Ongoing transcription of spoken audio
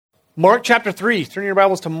Mark chapter 3. Turn your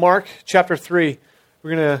Bibles to Mark chapter 3.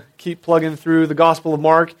 We're going to keep plugging through the Gospel of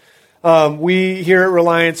Mark. We here at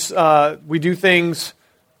Reliance, we do things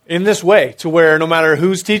in this way to where no matter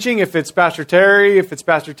who's teaching, if it's Pastor Terry, if it's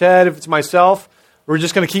Pastor Ted, if it's myself, we're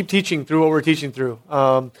just going to keep teaching through what we're teaching through.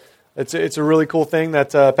 It's a really cool thing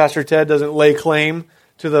that Pastor Ted doesn't lay claim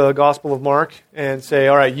to the Gospel of Mark and say,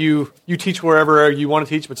 all right, you teach wherever you want to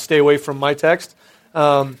teach, but stay away from my text.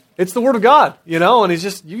 It's the Word of God, and he's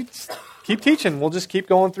just, you just keep teaching. We'll just keep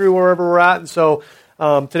going through wherever we're at. And so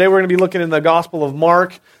today we're going to be looking in the Gospel of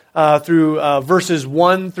Mark through verses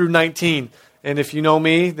 1 through 19. And if you know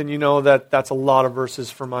me, then you know that that's a lot of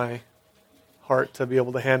verses for my heart to be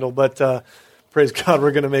able to handle. But praise God,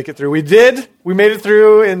 we're going to make it through. We made it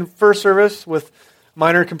through in first service with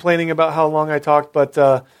minor complaining about how long I talked, but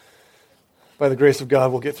by the grace of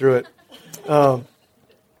God, we'll get through it.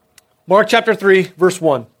 Mark chapter 3, verse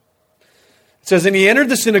 1. It says, "And he entered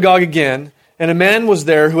the synagogue again, and a man was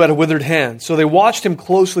there who had a withered hand. So they watched him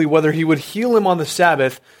closely whether he would heal him on the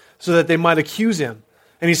Sabbath, so that they might accuse him.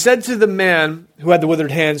 And he said to the man who had the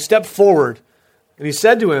withered hand, 'Step forward.' And he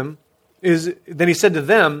said to them, 'Is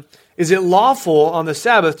it lawful on the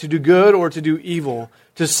Sabbath to do good or to do evil,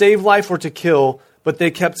 to save life or to kill?' But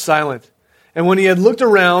they kept silent. And when he had looked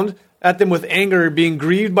around at them with anger, being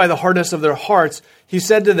grieved by the hardness of their hearts, he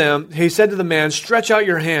said to the man, 'Stretch out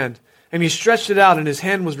your hand.' And he stretched it out, and his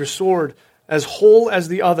hand was restored, as whole as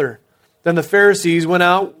the other. Then the Pharisees went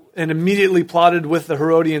out and immediately plotted with the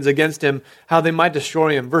Herodians against him, how they might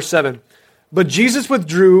destroy him." Verse 7. "But Jesus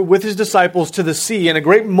withdrew with his disciples to the sea, and a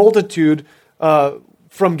great multitude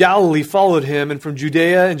from Galilee followed him, and from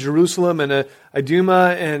Judea and Jerusalem and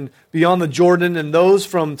Idumea and beyond the Jordan, and those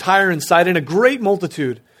from Tyre and Sidon, a great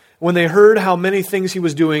multitude. When they heard how many things he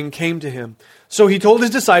was doing, came to him. So he told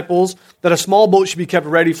his disciples that a small boat should be kept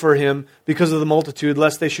ready for him because of the multitude,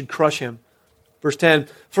 lest they should crush him." Verse 10,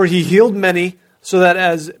 "For he healed many, so that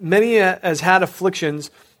as many as had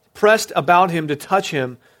afflictions pressed about him to touch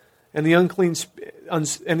him, and the unclean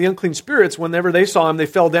spirits, whenever they saw him, they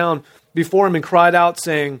fell down before him and cried out,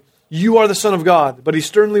 saying, 'You are the Son of God.' But he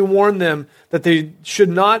sternly warned them that they should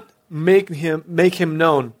not make him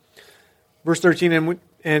known." Verse 13,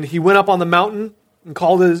 "And he went up on the mountain and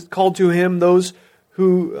called to him those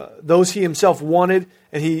he himself wanted,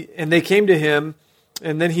 and they came to him,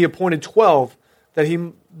 and then he appointed 12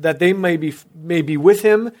 that they may be with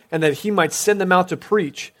him, and that he might send them out to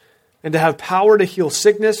preach, and to have power to heal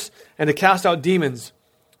sickness and to cast out demons.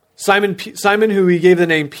 Simon, who he gave the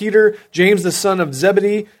name Peter, James the son of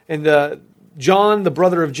Zebedee, and John the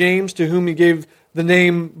brother of James, to whom he gave the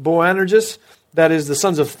name Boanerges, that is the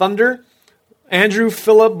sons of thunder, Andrew,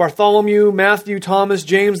 Philip, Bartholomew, Matthew, Thomas,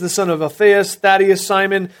 James the son of Alphaeus, Thaddeus,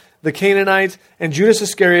 Simon the Canaanite, and Judas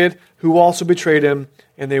Iscariot, who also betrayed him,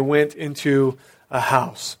 and they went into a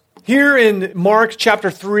house." Here in Mark chapter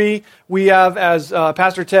 3, we have, as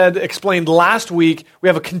Pastor Ted explained last week, we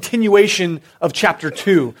have a continuation of chapter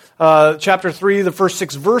 2. Chapter 3, the first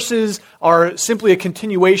 6 verses, are simply a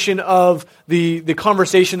continuation of the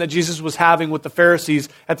conversation that Jesus was having with the Pharisees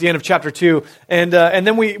at the end of chapter 2. And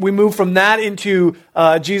then we move from that into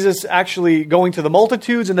Jesus actually going to the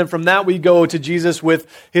multitudes, and then from that we go to Jesus with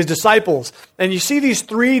his disciples. And you see these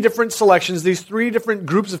 3 different selections, these 3 different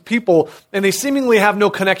groups of people, and they seemingly have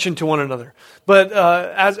no connection to one another. But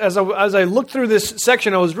as I looked through this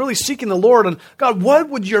section, I was really seeking the Lord on, God, what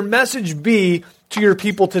would your message be to your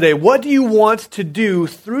people today? What do you want to do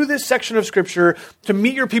through this section of Scripture to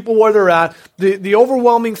meet your people where they're at? The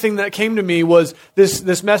overwhelming thing that came to me was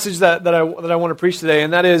this message that I want to preach today,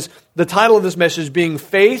 and that is the title of this message being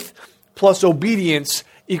Faith plus Obedience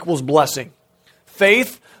equals Blessing.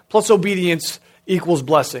 Faith plus obedience equals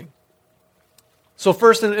blessing. So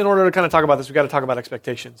first, in order to kind of talk about this, we've got to talk about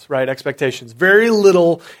expectations, right? Expectations. Very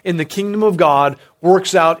little in the kingdom of God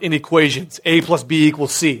works out in equations. A plus B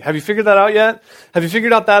equals C. Have you figured that out yet? Have you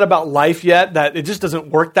figured out that about life yet? That it just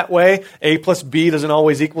doesn't work that way. A plus B doesn't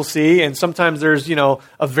always equal C. And sometimes there's,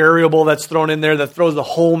 a variable that's thrown in there that throws the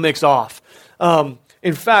whole mix off.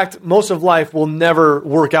 In fact, most of life will never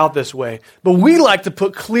work out this way. But we like to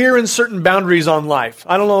put clear and certain boundaries on life.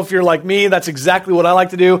 I don't know if you're like me, that's exactly what I like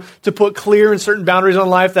to do, to put clear and certain boundaries on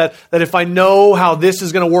life, that if I know how this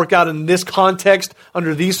is going to work out in this context,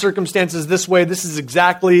 under these circumstances, this way, this is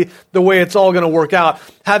exactly the way it's all going to work out.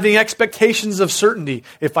 Having expectations of certainty.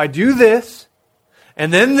 If I do this,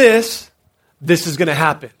 and then this is going to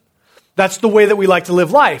happen. That's the way that we like to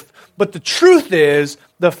live life. But the truth is,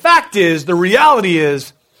 the fact is, the reality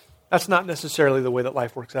is, that's not necessarily the way that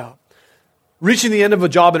life works out. Reaching the end of a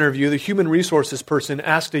job interview, the human resources person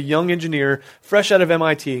asked a young engineer fresh out of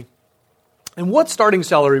MIT, And what starting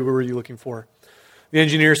salary were you looking for? The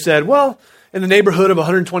engineer said, well, in the neighborhood of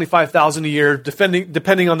 $125,000 a year,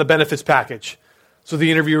 depending on the benefits package. So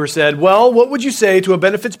the interviewer said, well, what would you say to a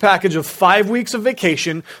benefits package of 5 weeks of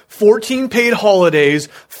vacation, 14 paid holidays,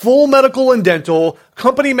 full medical and dental,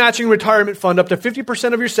 company matching retirement fund up to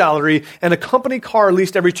 50% of your salary, and a company car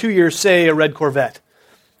leased every 2 years, say a red Corvette?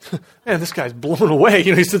 Man, this guy's blown away.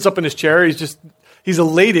 He sits up in his chair. He's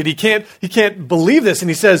elated. He can't believe this. And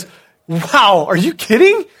he says, wow, are you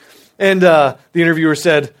kidding? And the interviewer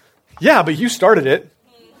said, yeah, but you started it.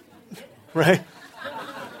 Right?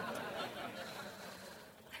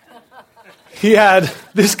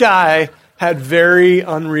 This guy had very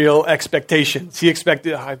unreal expectations. He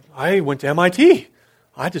expected, I went to MIT.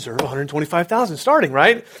 I deserve $125,000 starting,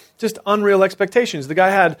 right? Just unreal expectations. The guy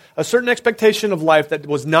had a certain expectation of life that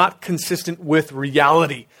was not consistent with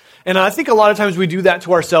reality. And I think a lot of times we do that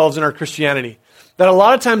to ourselves in our Christianity. That a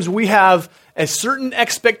lot of times we have a certain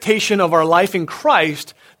expectation of our life in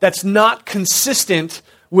Christ that's not consistent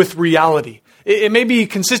with reality. It may be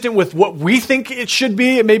consistent with what we think it should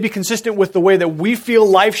be. It may be consistent with the way that we feel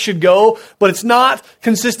life should go, but it's not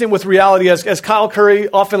consistent with reality. As Kyle Curry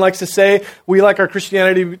often likes to say, we like our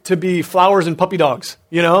Christianity to be flowers and puppy dogs,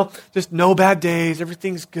 Just no bad days.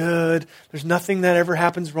 Everything's good. There's nothing that ever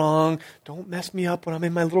happens wrong. Don't mess me up when I'm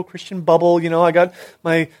in my little Christian bubble. I got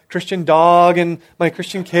my Christian dog and my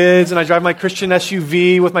Christian kids, and I drive my Christian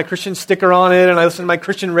SUV with my Christian sticker on it, and I listen to my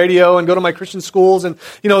Christian radio and go to my Christian schools. And,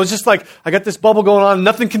 it's just like I got this bubble going on.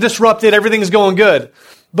 Nothing can disrupt it. Everything is going good.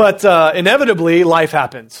 But inevitably, life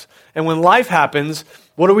happens. And when life happens,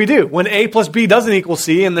 what do? When A plus B doesn't equal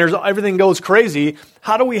C and everything goes crazy,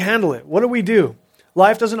 how do we handle it? What do we do?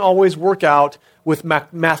 Life doesn't always work out with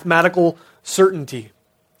mathematical certainty,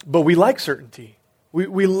 but we like certainty.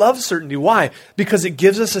 We love certainty. Why? Because it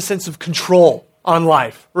gives us a sense of control on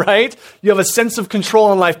life, right? You have a sense of control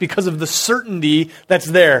on life because of the certainty that's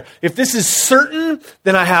there. If this is certain,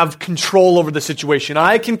 then I have control over the situation.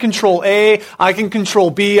 I can control A, I can control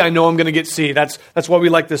B, I know I'm going to get C. That's why we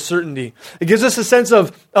like this certainty. It gives us a sense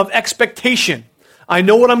of expectation. I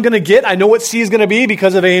know what I'm going to get, I know what C is going to be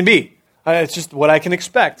because of A and B. It's just what I can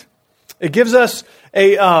expect. It gives us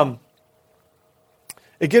a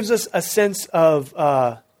sense of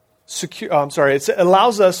it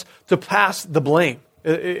allows us to pass the blame.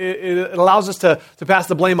 It allows us to pass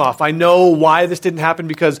the blame off. I know why this didn't happen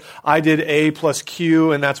because I did A plus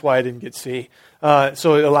Q, and that's why I didn't get C.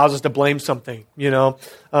 So it allows us to blame something,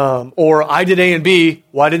 Or I did A and B,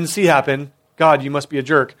 why didn't C happen? God, you must be a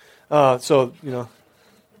jerk.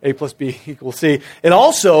 A plus B equals C. It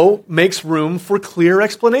also makes room for clear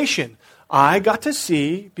explanation. I got to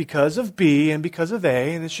C because of B and because of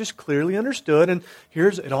A, and it's just clearly understood. And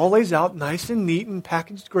it all lays out nice and neat and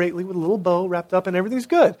packaged greatly with a little bow wrapped up, and everything's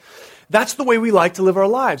good. That's the way we like to live our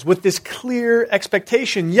lives, with this clear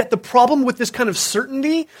expectation. Yet the problem with this kind of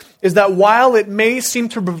certainty is that while it may seem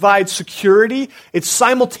to provide security, it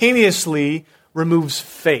simultaneously removes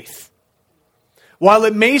faith. While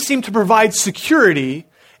it may seem to provide security,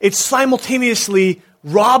 it simultaneously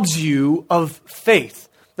robs you of faith.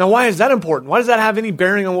 Now, why is that important? Why does that have any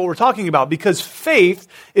bearing on what we're talking about? Because faith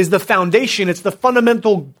is the foundation. It's the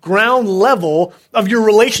fundamental ground level of your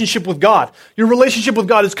relationship with God. Your relationship with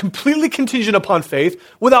God is completely contingent upon faith.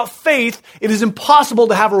 Without faith, it is impossible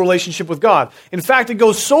to have a relationship with God. In fact, it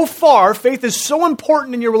goes so far, faith is so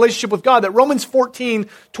important in your relationship with God that Romans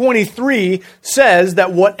 14:23 says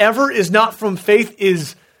that whatever is not from faith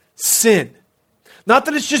is sin. Not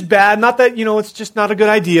that it's just bad, not that, it's just not a good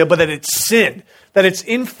idea, but that it's sin. That it's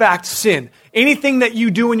in fact sin. Anything that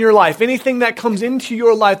you do in your life, anything that comes into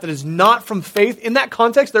your life that is not from faith, in that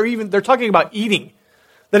context, they're talking about eating.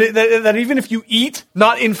 That even if you eat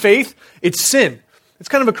not in faith, it's sin. It's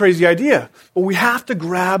kind of a crazy idea. But we have to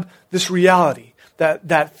grab this reality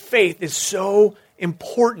that faith is so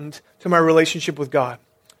important to my relationship with God.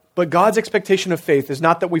 But God's expectation of faith is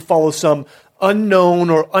not that we follow some unknown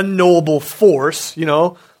or unknowable force,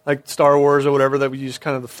 like Star Wars or whatever, that we use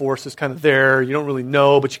kind of the force is kind of there. You don't really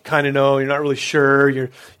know, but you kind of know. You're not really sure. You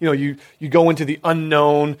go into the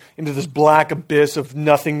unknown, into this black abyss of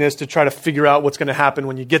nothingness to try to figure out what's going to happen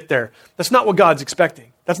when you get there. That's not what God's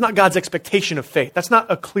expecting. That's not God's expectation of faith. That's not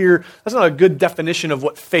a good definition of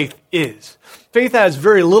what faith is. Faith has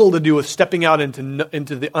very little to do with stepping out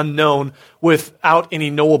into the unknown without any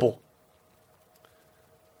knowable.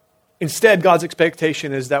 Instead, God's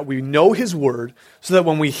expectation is that we know His Word so that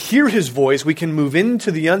when we hear His voice, we can move into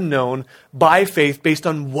the unknown by faith based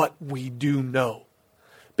on what we do know.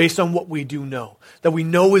 based on what we do know. That we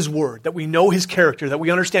know His Word, that we know His character, that we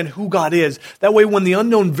understand who God is. That way when the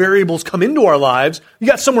unknown variables come into our lives, you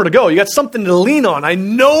got somewhere to go. You got something to lean on. I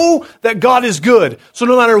know that God is good. So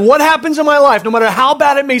no matter what happens in my life, no matter how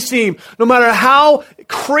bad it may seem, no matter how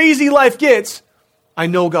crazy life gets, I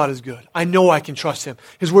know God is good. I know I can trust Him.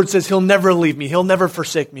 His Word says He'll never leave me. He'll never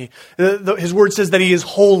forsake me. His Word says that He is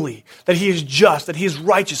holy, that He is just, that He is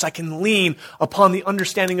righteous. I can lean upon the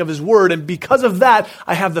understanding of His Word, and because of that,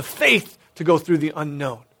 I have the faith to go through the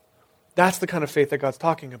unknown. That's the kind of faith that God's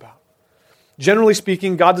talking about. Generally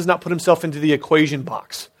speaking, God does not put Himself into the equation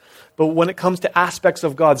box. But when it comes to aspects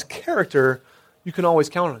of God's character, you can always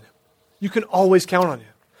count on Him. You can always count on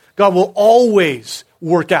Him. God will always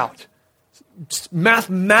work out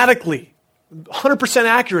mathematically, 100%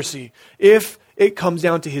 accuracy, if it comes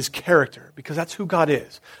down to His character, because that's who God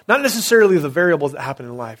is. Not necessarily the variables that happen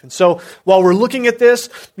in life. And so while we're looking at this,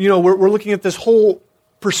 we're looking at this whole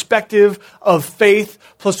perspective of faith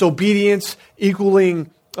plus obedience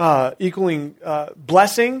equaling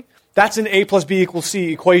blessing. That's an A plus B equals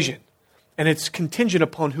C equation. And it's contingent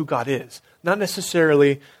upon who God is, not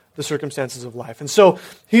necessarily the circumstances of life. And so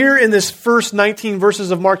here in this first 19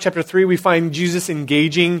 verses of Mark chapter 3, we find Jesus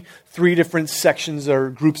engaging three different sections or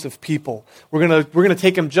groups of people. We're going to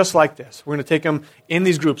take them just like this. We're going to take them in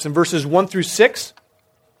these groups. In verses 1 through 6,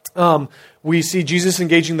 we see Jesus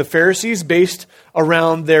engaging the Pharisees based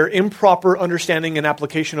around their improper understanding and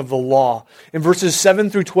application of the law. In verses 7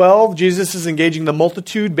 through 12, Jesus is engaging the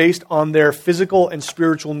multitude based on their physical and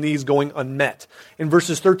spiritual needs going unmet. In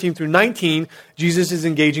verses 13 through 19, Jesus is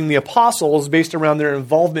engaging the apostles based around their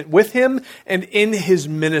involvement with Him and in His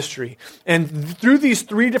ministry. And through these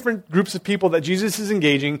three different groups of people that Jesus is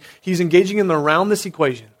engaging, He's engaging them around this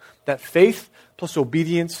equation, that faith plus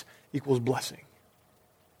obedience equals blessing.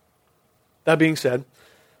 That being said,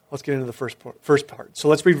 let's get into the first part. So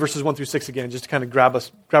let's read verses 1 through 6 again, just to kind of grab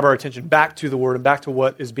our attention back to the Word and back to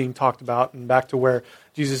what is being talked about and back to where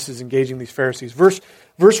Jesus is engaging these Pharisees. Verse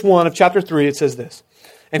 1 of chapter 3, it says this: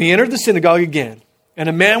 "And He entered the synagogue again, and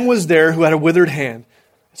a man was there who had a withered hand.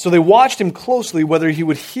 So they watched Him closely whether He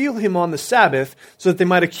would heal him on the Sabbath, so that they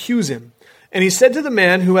might accuse Him. And He said to the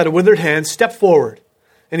man who had a withered hand, 'Step forward.'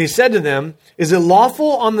 And He said to them, 'Is it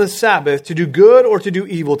lawful on the Sabbath to do good or to do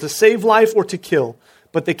evil, to save life or to kill?'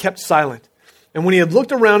 But they kept silent. And when He had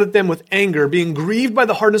looked around at them with anger, being grieved by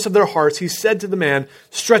the hardness of their hearts, He said to the man,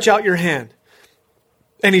 'Stretch out your hand.'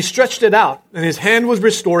 And he stretched it out, and his hand was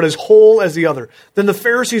restored as whole as the other. Then the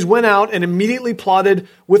Pharisees went out and immediately plotted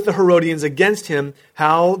with the Herodians against Him,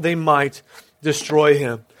 how they might destroy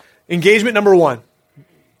Him." Engagement number 1.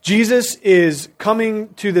 Jesus is coming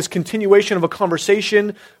to this continuation of a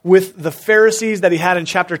conversation with the Pharisees that He had in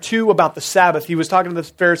chapter 2 about the Sabbath. He was talking to the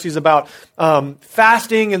Pharisees about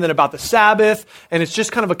fasting and then about the Sabbath, and it's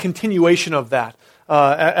just kind of a continuation of that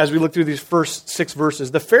as we look through these first 6 verses.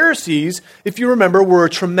 The Pharisees, if you remember, were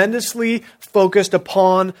tremendously focused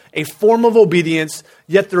upon a form of obedience,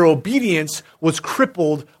 yet their obedience was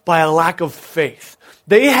crippled by a lack of faith.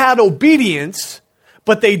 They had obedience,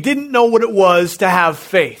 but they didn't know what it was to have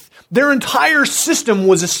faith. Their entire system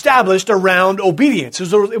was established around obedience.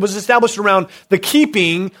 It was established around the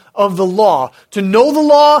keeping of the law. To know the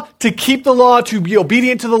law, to keep the law, to be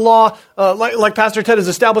obedient to the law. Like Pastor Ted has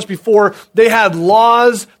established before, they had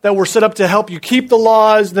laws that were set up to help you keep the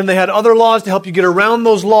laws. Then they had other laws to help you get around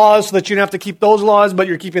those laws so that you don't have to keep those laws, but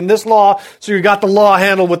you're keeping this law, so you got the law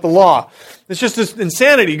handled with the law. It's just this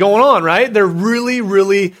insanity going on, right? They're really,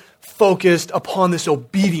 really focused upon this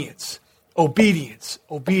obedience.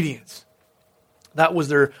 That was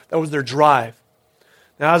their drive.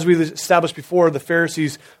 Now, as we established before, the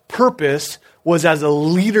Pharisees' purpose was as a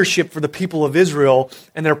leadership for the people of Israel,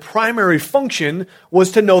 and their primary function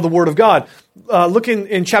was to know the Word of God. Look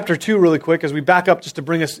in chapter 2 really quick as we back up just to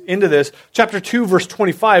bring us into this. Chapter 2, verse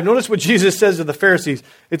 25. Notice what Jesus says to the Pharisees.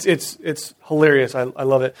 It's hilarious. I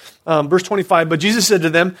love it. Verse 25, "But Jesus said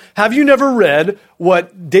to them, 'Have you never read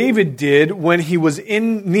what David did when he was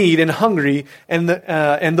in need and hungry,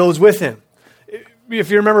 and those with him?'" If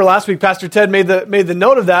you remember last week, Pastor Ted made the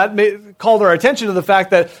note of that, called our attention to the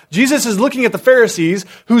fact that Jesus is looking at the Pharisees,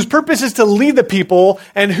 whose purpose is to lead the people,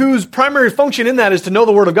 and whose primary function in that is to know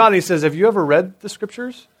the Word of God. And He says, "Have you ever read the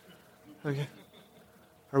Scriptures?" Okay.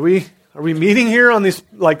 Are we meeting here on these?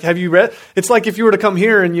 Like, have you read? It's like if you were to come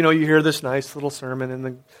here and you hear this nice little sermon,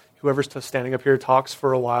 and whoever's standing up here talks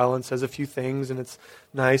for a while and says a few things, and it's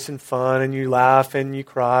nice and fun, and you laugh and you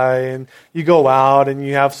cry, and you go out and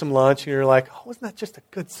you have some lunch, and you're like, "Oh, wasn't that just a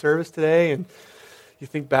good service today?" And you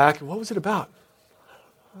think back, what was it about?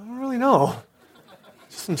 I don't really know.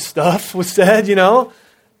 Just some stuff was said,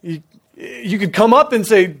 you could come up and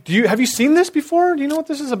say, have you seen this before? Do you know what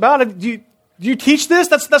this is about? Do you teach this?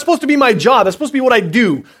 That's supposed to be my job. That's supposed to be what I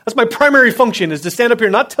do. That's my primary function, is to stand up here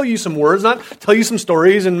and not tell you some words, not tell you some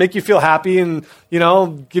stories and make you feel happy and,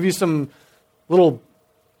 give you some little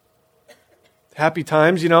happy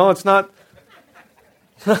times. It's not,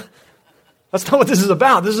 that's not what this is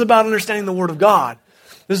about. This is about understanding the Word of God.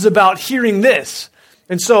 This is about hearing this.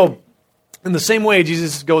 And so, in the same way,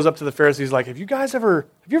 Jesus goes up to the Pharisees like, have you ever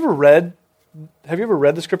read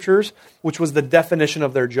the Scriptures? Which was the definition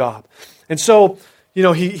of their job. And so,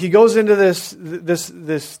 he goes into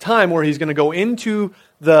this time where he's going to go into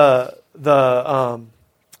the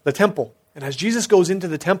temple. And as Jesus goes into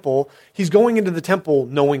the temple, he's going into the temple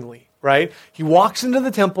knowingly, right? He walks into the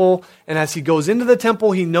temple, and as he goes into the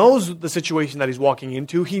temple, he knows the situation that he's walking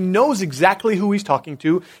into. He knows exactly who he's talking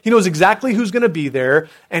to. He knows exactly who's going to be there,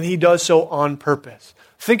 and he does so on purpose.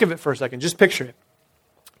 Think of it for a second. Just picture it.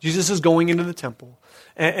 Jesus is going into the temple,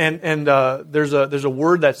 and there's a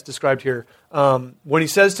word that's described here. When he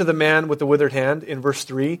says to the man with the withered hand in verse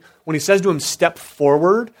 3, when he says to him, step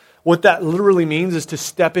forward, what that literally means is to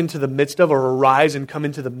step into the midst of, or arise and come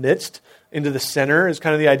into the midst, into the center is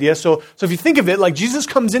kind of the idea. So if you think of it, like Jesus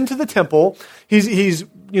comes into the temple, he's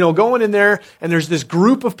going in there, and there's this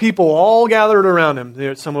group of people all gathered around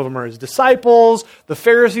him. Some of them are his disciples. The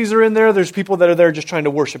Pharisees are in there. There's people that are there just trying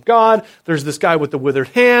to worship God. There's this guy with the withered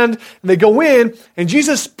hand. And they go in, and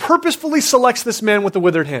Jesus purposefully selects this man with the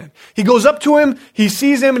withered hand. He goes up to him, he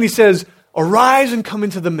sees him, and he says, arise and come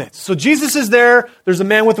into the midst. So Jesus is there. There's a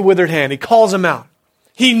man with a withered hand. He calls him out.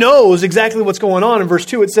 He knows exactly what's going on. In verse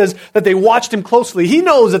 2, it says that they watched him closely. He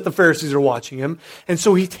knows that the Pharisees are watching him. And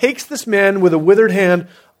so he takes this man with a withered hand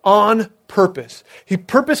on purpose. He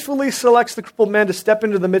purposefully selects the crippled man to step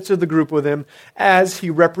into the midst of the group with him as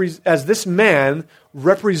this man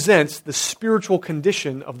represents the spiritual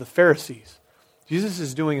condition of the Pharisees. Jesus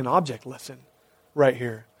is doing an object lesson right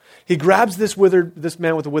here. He grabs this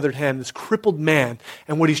man with a withered hand, this crippled man,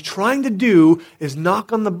 and what he's trying to do is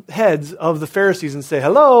knock on the heads of the Pharisees and say,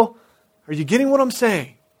 hello, are you getting what I'm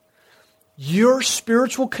saying? Your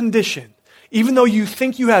spiritual condition, even though you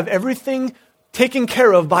think you have everything taken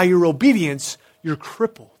care of by your obedience, you're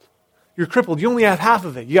crippled. You're crippled. You only have half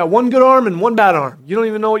of it. You got one good arm and one bad arm. You don't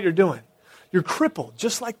even know what you're doing. You're crippled,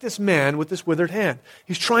 just like this man with this withered hand.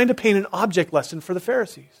 He's trying to paint an object lesson for the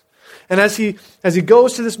Pharisees. And as he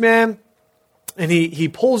goes to this man and he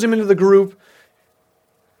pulls him into the group,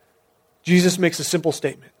 Jesus makes a simple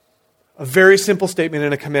statement, a very simple statement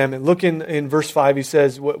and a commandment. Look in verse 5, he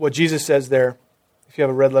says, what Jesus says there. If you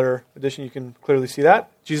have a red letter edition, you can clearly see that.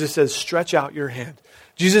 Jesus says, stretch out your hand.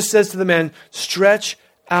 Jesus says to the man, stretch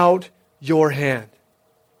out your hand.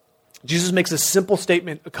 Jesus makes a simple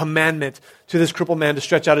statement, a commandment to this crippled man to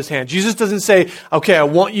stretch out his hand. Jesus doesn't say, okay, I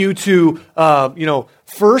want you to,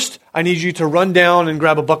 first I need you to run down and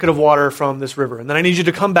grab a bucket of water from this river. And then I need you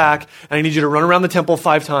to come back and I need you to run around the temple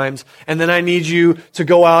 5 times. And then I need you to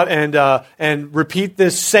go out and repeat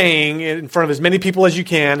this saying in front of as many people as you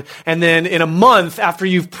can. And then in a month, after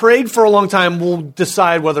you've prayed for a long time, we'll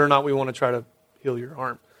decide whether or not we want to try to heal your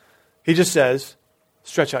arm. He just says,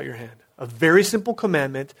 stretch out your hand. A very simple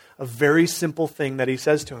commandment, a very simple thing that he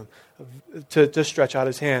says to him, to stretch out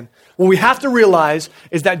his hand. What we have to realize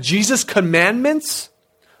is that Jesus' commandments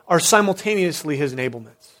are simultaneously his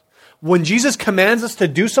enablements. When Jesus commands us to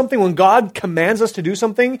do something, when God commands us to do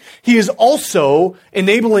something, he is also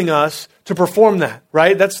enabling us to perform that,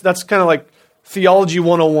 right? That's kind of like theology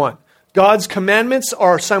 101. God's commandments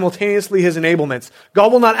are simultaneously his enablements.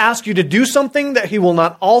 God will not ask you to do something that he will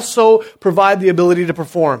not also provide the ability to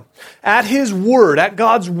perform. At his word, at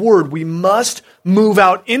God's word, we must move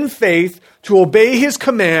out in faith to obey his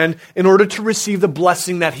command in order to receive the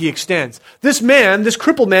blessing that he extends. This man, this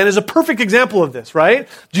crippled man, is a perfect example of this, right?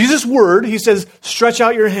 Jesus' word, he says, stretch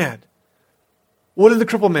out your hand. What did the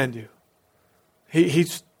crippled man do? He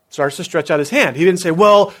starts to stretch out his hand. He didn't say,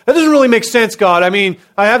 well, that doesn't really make sense, God. I mean,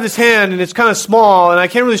 I have this hand and it's kind of small and I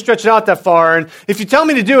can't really stretch it out that far. And if you tell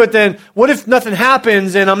me to do it, then what if nothing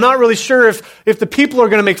happens and I'm not really sure if the people are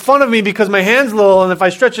going to make fun of me because my hand's little and if I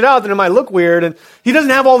stretch it out, then it might look weird. And he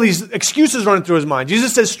doesn't have all these excuses running through his mind.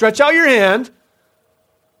 Jesus says, stretch out your hand,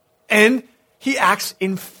 and he acts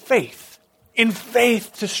in faith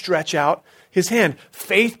to stretch out his hand.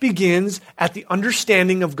 Faith begins at the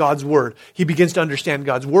understanding of God's word. He begins to understand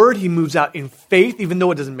God's word. He moves out in faith, even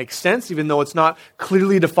though it doesn't make sense, even though it's not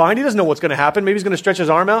clearly defined. He doesn't know what's going to happen. Maybe he's going to stretch his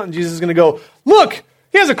arm out and Jesus is going to go, look,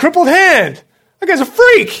 he has a crippled hand. That guy's a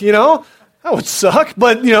freak, That would suck.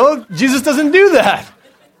 But, Jesus doesn't do that,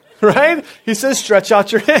 right? He says, stretch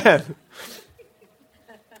out your hand.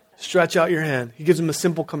 Stretch out your hand. He gives him a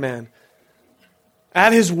simple command.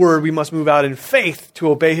 At his word, we must move out in faith to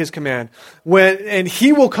obey his command. And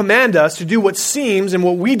he will command us to do what seems and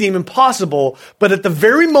what we deem impossible. But at the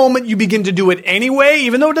very moment you begin to do it anyway,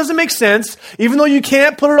 even though it doesn't make sense, even though you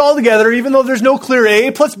can't put it all together, even though there's no clear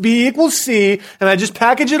A plus B equals C, and I just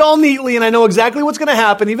package it all neatly and I know exactly what's going to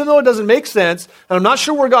happen, even though it doesn't make sense, and I'm not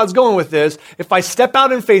sure where God's going with this, if I step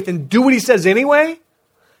out in faith and do what he says anyway,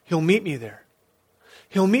 he'll meet me there.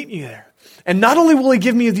 He'll meet me there. And not only will he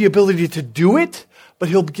give me the ability to do it, but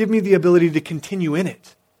he'll give me the ability to continue in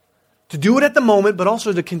it. To do it at the moment, but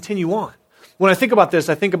also to continue on. When I think about this,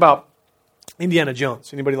 I think about Indiana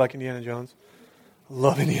Jones. Anybody like Indiana Jones? I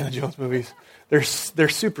love Indiana Jones movies. They're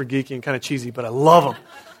super geeky and kind of cheesy, but I love them.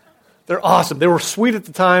 They're awesome. They were sweet at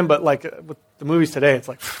the time, but like with the movies today, it's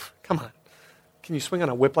like, come on. Can you swing on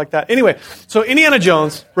a whip like that? Anyway, so Indiana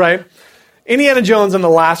Jones, right? Indiana Jones and the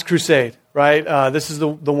Last Crusade, right? This is the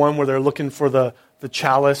one where they're looking for the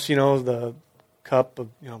chalice, the cup of,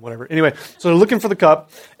 whatever. Anyway, so they're looking for the cup,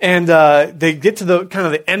 and they get to the kind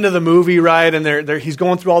of the end of the movie, right? And he's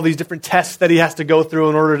going through all these different tests that he has to go through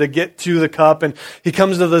in order to get to the cup. And he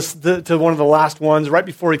comes to to one of the last ones right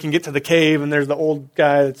before he can get to the cave. And there's the old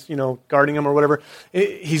guy that's guarding him or whatever.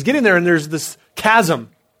 He's getting there, and there's this chasm.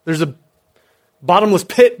 There's a bottomless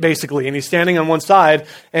pit basically, and he's standing on one side,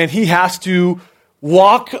 and he has to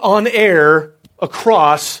walk on air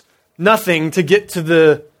across nothing to get to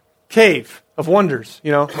the cave of wonders,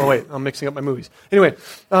 Oh, wait, I'm mixing up my movies. Anyway,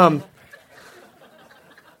 that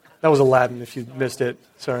was Aladdin if you missed it.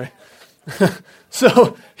 Sorry.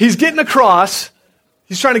 So he's getting across.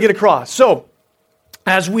 He's trying to get across. So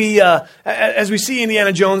as we see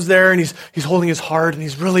Indiana Jones there, and he's holding his heart, and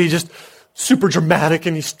he's really just super dramatic,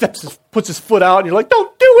 and he puts his foot out, and you're like,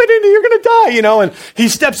 don't do it, Indy, you're going to die, And he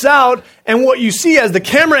steps out, and what you see as the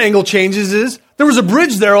camera angle changes is there was a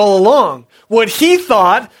bridge there all along. What he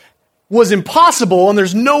thought was impossible, and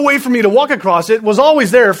there's no way for me to walk across it, was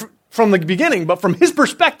always there from the beginning. But from his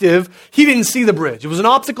perspective, he didn't see the bridge. It was an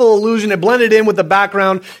optical illusion. It blended in with the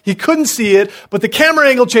background. He couldn't see it, but the camera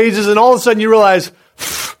angle changes, and all of a sudden you realize,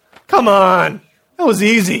 come on, that was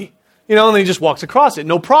easy. And then he just walks across it.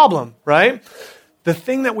 No problem, right? The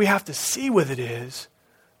thing that we have to see with it is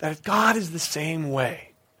that God is the same way.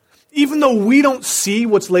 Even though we don't see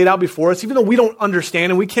what's laid out before us, even though we don't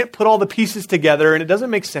understand and we can't put all the pieces together and it doesn't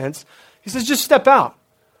make sense, he says, just step out.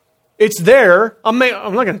 It's there. I'm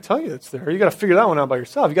not going to tell you it's there. You got to figure that one out by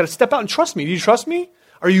yourself. You got to step out and trust me. Do you trust me?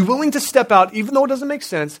 Are you willing to step out even though it doesn't make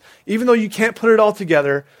sense, even though you can't put it all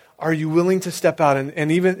together? Are you willing to step out?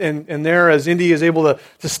 And there, as Indy is able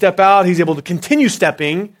to step out, he's able to continue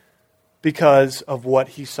stepping because of what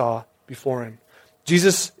he saw before him.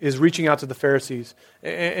 Jesus is reaching out to the Pharisees.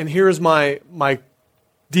 And here's my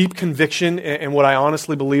deep conviction and what I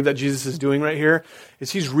honestly believe that Jesus is doing right here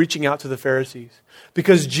is he's reaching out to the Pharisees.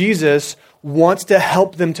 Because Jesus wants to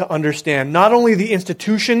help them to understand not only the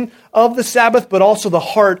institution of the Sabbath, but also the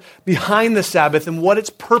heart behind the Sabbath and what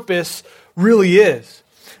its purpose really is.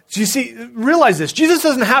 So you see, realize this. Jesus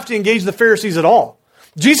doesn't have to engage the Pharisees at all.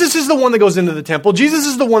 Jesus is the one that goes into the temple. Jesus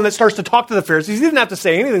is the one that starts to talk to the Pharisees. He didn't have to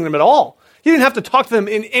say anything to them at all. He didn't have to talk to them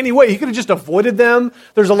in any way. He could have just avoided them.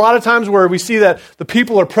 There's a lot of times where we see that the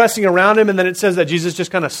people are pressing around him, and then it says that Jesus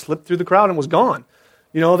just kind of slipped through the crowd and was gone.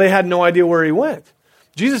 They had no idea where he went.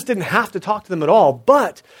 Jesus didn't have to talk to them at all,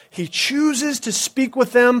 but he chooses to speak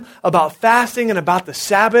with them about fasting and about the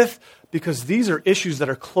Sabbath because these are issues that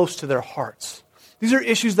are close to their hearts. These are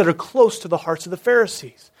issues that are close to the hearts of the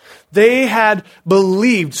Pharisees. They had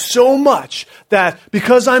believed so much that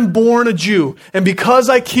because I'm born a Jew and because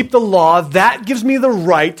I keep the law, that gives me the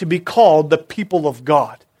right to be called the people of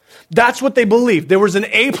God. That's what they believed. There was an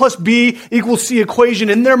A plus B equals C equation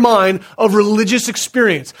in their mind of religious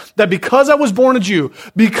experience. That because I was born a Jew,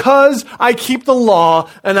 because I keep the law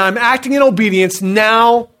and I'm acting in obedience,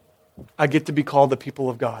 now I get to be called the people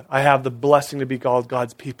of God. I have the blessing to be called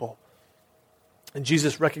God's people. And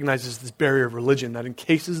Jesus recognizes this barrier of religion that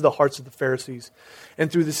encases the hearts of the Pharisees.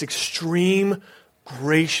 And through this extreme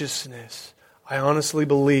graciousness, I honestly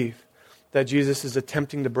believe that Jesus is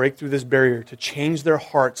attempting to break through this barrier, to change their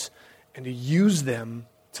hearts, and to use them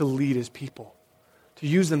to lead his people. To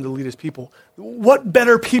use them to lead his people. What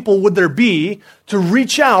better people would there be to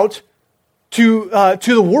reach out to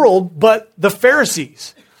the world but the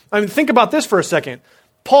Pharisees? I mean, think about this for a second.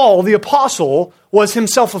 Paul, the apostle, was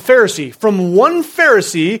himself a Pharisee. From one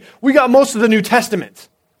Pharisee, we got most of the New Testament.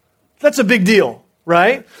 That's a big deal,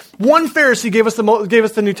 right? One Pharisee gave us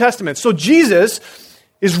the New Testament. So Jesus,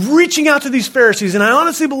 is reaching out to these Pharisees, and I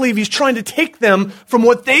honestly believe he's trying to take them from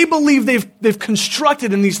what they believe they've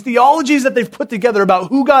constructed in these theologies that they've put together about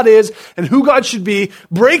who God is and who God should be,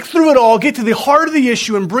 break through it all, get to the heart of the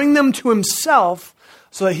issue, and bring them to himself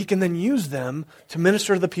so that he can then use them to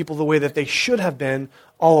minister to the people the way that they should have been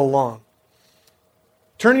all along.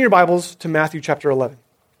 Turn in your Bibles to Matthew chapter 11.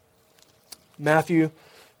 Matthew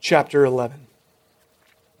chapter 11.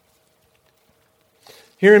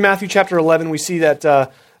 Here in Matthew chapter 11, we see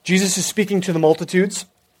that Jesus is speaking to the multitudes.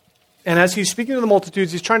 And as he's speaking to the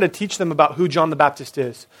multitudes, he's trying to teach them about who John the Baptist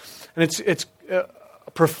is. And it's a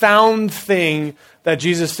profound thing that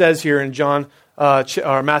Jesus says here in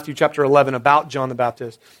Matthew chapter 11 about John the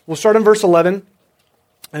Baptist. We'll start in verse 11,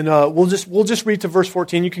 and we'll just read to verse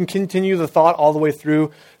 14. You can continue the thought all the way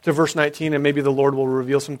through to verse 19, and maybe the Lord will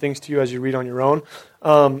reveal some things to you as you read on your own.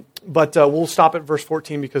 But we'll stop at verse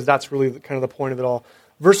 14 because that's really kind of the point of it all.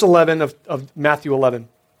 Verse 11 of Matthew 11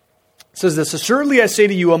 says this, "Assuredly I say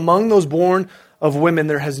to you, among those born of women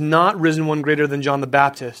there has not risen one greater than John the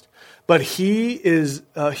Baptist. But he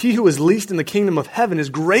who is least in the kingdom of heaven is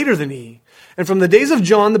greater than he. And from the days of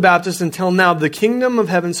John the Baptist until now, the kingdom of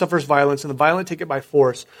heaven suffers violence, and the violent take it by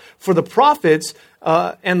force. For the prophets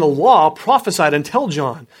and the law prophesied until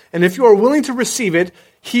John. And if you are willing to receive it,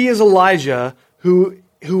 he is Elijah who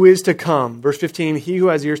is to come." Verse 15, "He who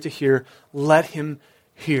has ears to hear, let him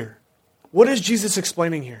hear." What is Jesus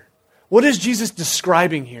explaining here? What is Jesus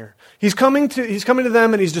describing here? He's coming to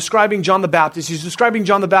them and he's describing John the Baptist. He's describing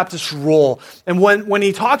John the Baptist's role. And when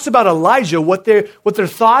he talks about Elijah, what their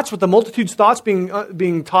thoughts, what the multitude's thoughts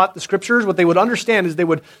being taught the scriptures, what they would understand is they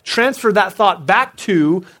would transfer that thought back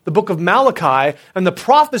to the book of Malachi and the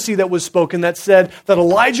prophecy that was spoken that said that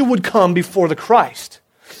Elijah would come before the Christ.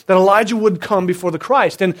 That Elijah would come before the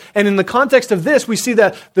Christ. And in the context of this, we see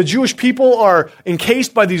that the Jewish people are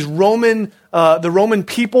encased by these the Roman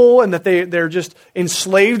people, and that they're just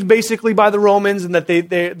enslaved basically by the Romans, and that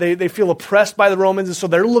they feel oppressed by the Romans. And so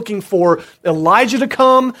they're looking for Elijah to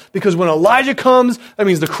come, because when Elijah comes, that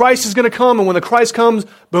means the Christ is going to come. And when the Christ comes,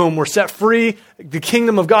 boom, we're set free. The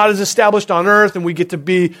kingdom of God is established on earth, and we get to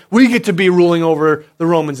be ruling over the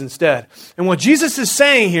Romans instead. And what Jesus is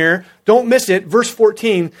saying here, don't miss it, verse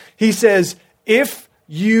 14, he says, if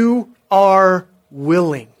you are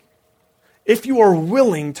willing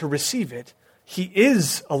to receive it, he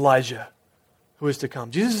is Elijah who is to come.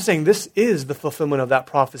 Jesus is saying this is the fulfillment of that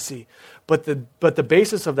prophecy. But the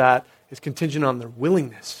basis of that is contingent on their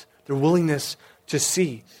willingness to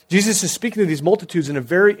see. Jesus is speaking to these multitudes, and a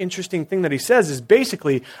very interesting thing that he says is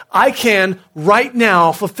basically, I can right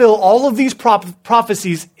now fulfill all of these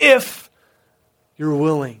prophecies if you're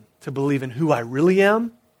willing to believe in who I really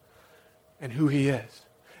am and who he is.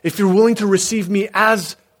 If you're willing to receive me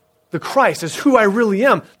as the Christ, as who I really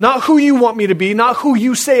am. Not who you want me to be, not who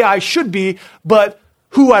you say I should be, but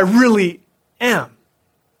who I really am.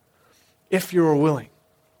 If you're willing.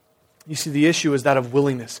 You see, the issue is that of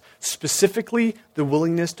willingness. Specifically, the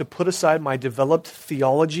willingness to put aside my developed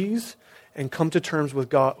theologies and come to terms with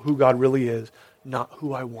God, who God really is, not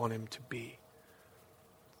who I want him to be.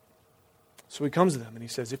 So he comes to them and he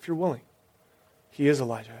says, if you're willing, he is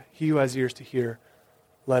Elijah. He who has ears to hear,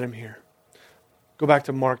 let him hear. Go back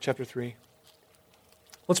to Mark chapter 3.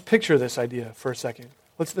 Let's picture this idea for a second.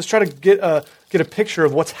 Let's try to get a picture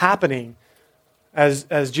of what's happening as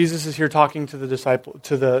Jesus is here talking to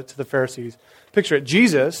the Pharisees. Picture it.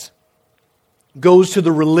 Jesus goes to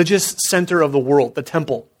the religious center of the world, the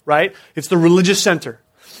temple, right? It's the religious center.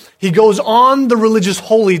 He goes on the religious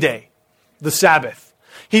holy day, the Sabbath.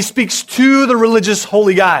 He speaks to the religious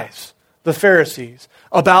holy guys, the Pharisees,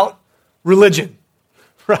 about religion,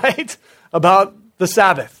 right? About the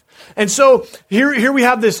Sabbath. And so here we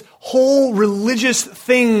have this whole religious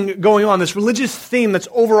thing going on, this religious theme that's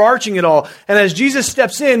overarching it all. And as Jesus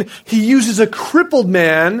steps in, he uses a crippled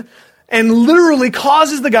man and literally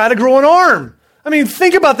causes the guy to grow an arm. I mean,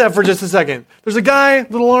 think about that for just a second. There's a guy,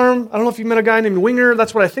 little arm. I don't know if you met a guy named Winger.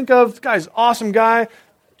 That's what I think of. This guy's an awesome guy.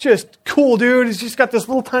 Just cool dude. He's just got this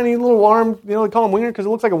little tiny little arm. You know, they call him Winger because it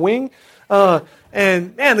looks like a wing.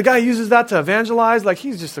 And man, the guy uses that to evangelize. Like,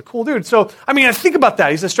 he's just a cool dude. So, I mean, I think about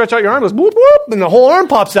that. He says, stretch out your arm, goes whoop, whoop, and the whole arm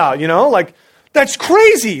pops out, you know? Like, that's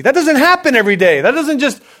crazy. That doesn't happen every day. That doesn't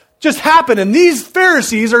just happen. And these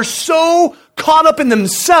Pharisees are so caught up in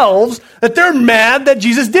themselves that they're mad that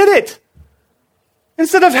Jesus did it.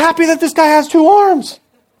 Instead of happy that this guy has two arms.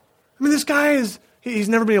 I mean, this guy he's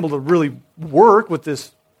never been able to really work with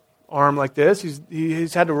this arm like this.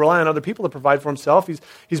 He's had to rely on other people to provide for himself.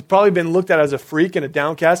 He's probably been looked at as a freak and a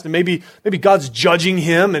downcast, and maybe God's judging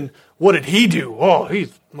him, and what did he do? Oh, he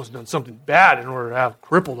must have done something bad in order to have a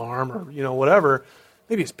crippled arm, or whatever.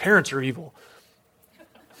 Maybe his parents are evil.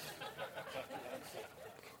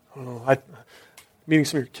 I don't know. Meeting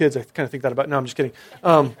some of your kids, I kind of think that about. No, I'm just kidding.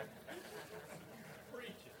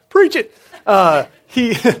 Preach it.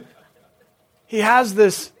 He has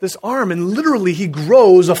this arm, and literally he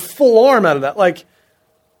grows a full arm out of that. Like,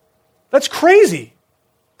 that's crazy.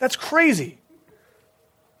 That's crazy.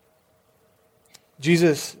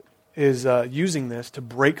 Jesus is using this to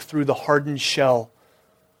break through the hardened shell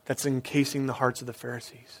that's encasing the hearts of the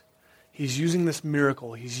Pharisees. He's using this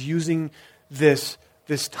miracle. He's using this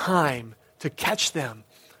time to catch them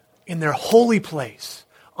in their holy place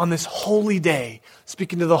on this holy day,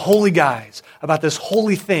 speaking to the holy guys about this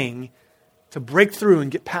holy thing, to break through and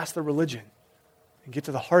get past the religion and get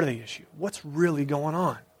to the heart of the issue. What's really going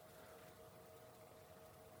on?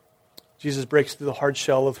 Jesus breaks through the hard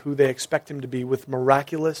shell of who they expect him to be with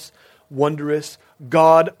miraculous, wondrous,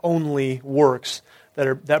 God-only works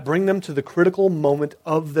that bring them to the critical moment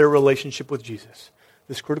of their relationship with Jesus.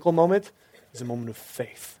 This critical moment is a moment of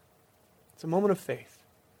faith. It's a moment of faith.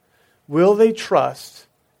 Will they trust,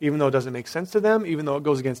 even though it doesn't make sense to them, even though it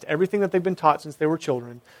goes against everything that they've been taught since they were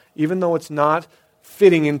children, even though it's not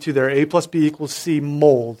fitting into their A plus B equals C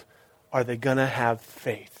mold, are they going to have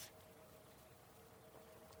faith?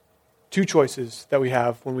 Two choices that we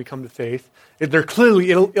have when we come to faith. They're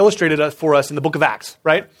clearly illustrated for us in the book of Acts,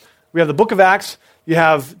 right? We have the book of Acts. You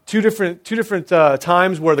have two different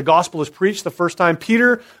times where the gospel is preached. The first time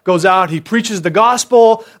Peter goes out, he preaches the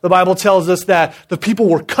gospel. The Bible tells us that the people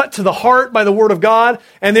were cut to the heart by the word of God,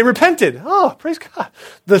 and they repented. Oh, praise God.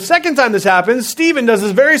 The second time this happens, Stephen does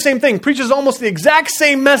this very same thing, preaches almost the exact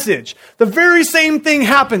same message. The very same thing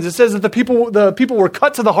happens. It says that the people were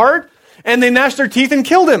cut to the heart, and they gnashed their teeth and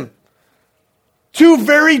killed him. Two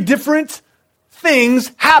very different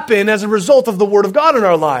things happen as a result of the Word of God in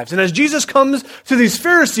our lives. And as Jesus comes to these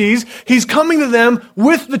Pharisees, he's coming to them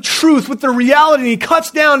with the truth, with the reality. And he cuts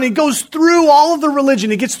down and he goes through all of the religion.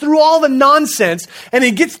 He gets through all the nonsense, and he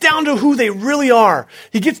gets down to who they really are.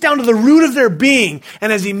 He gets down to the root of their being.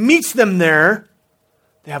 And as he meets them there,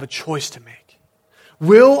 they have a choice to make.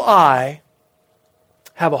 Will I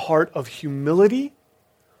have a heart of humility,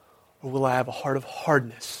 or will I have a heart of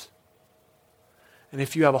hardness? And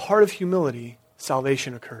if you have a heart of humility,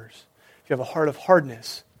 salvation occurs. If you have a heart of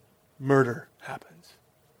hardness, murder happens.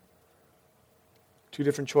 Two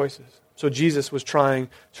different choices. So Jesus was trying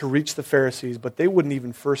to reach the Pharisees, but they wouldn't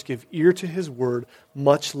even first give ear to his word,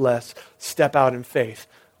 much less step out in faith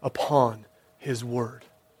upon his word.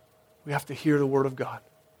 We have to hear the word of God.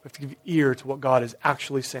 We have to give ear to what God is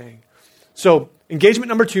actually saying. So, engagement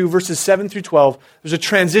number 2, verses 7 through 12, there's a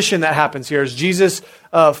transition that happens here as Jesus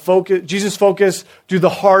focus to the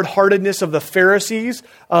hard-heartedness of the Pharisees,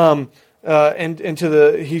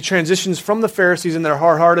 he transitions from the Pharisees and their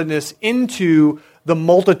hard-heartedness into the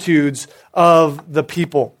multitudes of the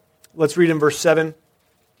people. Let's read in verse 7.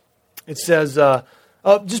 It says,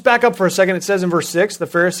 just back up for a second. It says in verse 6, the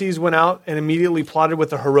Pharisees went out and immediately plotted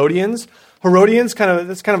with the Herodians. Herodians,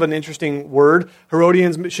 that's kind of an interesting word.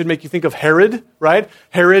 Herodians should make you think of Herod, right?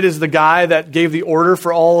 Herod is the guy that gave the order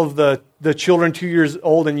for all of the children 2 years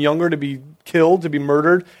old and younger to be killed, to be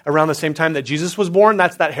murdered around the same time that Jesus was born.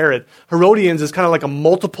 That's that Herod. Herodians is kind of like a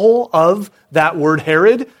multiple of that word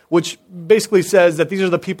Herod, which basically says that these are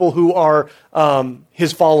the people who are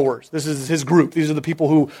his followers. This is his group. These are the people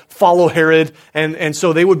who follow Herod, and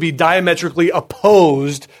so they would be diametrically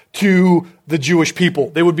opposed to the Jewish people.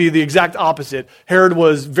 They would be the exact opposite. Herod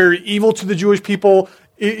was very evil to the Jewish people.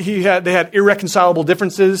 They had irreconcilable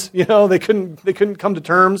differences. They couldn't come to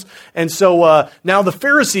terms. And so now the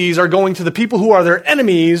Pharisees are going to the people who are their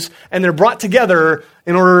enemies, and they're brought together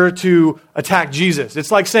in order to attack Jesus.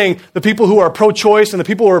 It's like saying the people who are pro-choice and the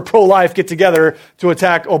people who are pro-life get together to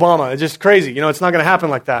attack Obama. It's just crazy. It's not going to happen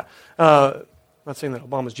like that. I'm not saying that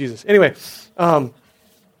Obama's Jesus. Anyway,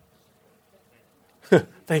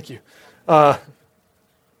 thank you.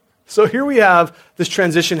 So here we have this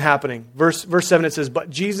transition happening. Verse 7, it says, But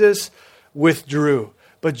Jesus withdrew.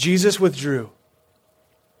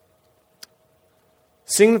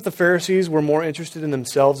 Seeing that the Pharisees were more interested in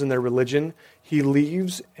themselves and their religion, he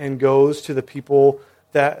leaves and goes to the people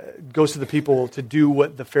to do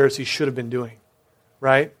what the Pharisees should have been doing.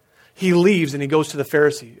 Right? He leaves and he goes to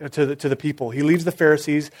the people. He leaves the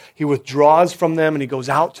Pharisees, he withdraws from them, and he goes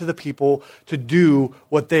out to the people to do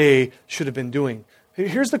what they should have been doing.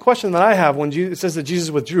 Here's the question that I have when it says that Jesus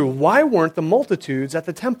withdrew. Why weren't the multitudes at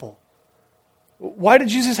the temple? Why did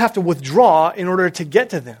Jesus have to withdraw in order to get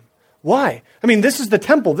to them? Why? I mean, this is the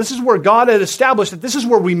temple. This is where God had established that this is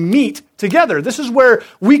where we meet together. This is where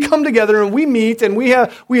we come together and we meet and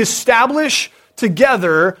we establish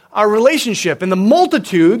together our relationship. And the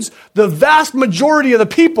multitudes, the vast majority of the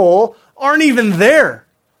people, aren't even there.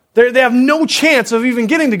 They have no chance of even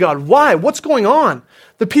getting to God. Why? What's going on?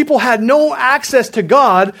 The people had no access to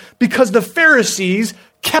God because the Pharisees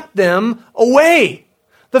kept them away.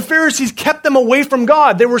 The Pharisees kept them away from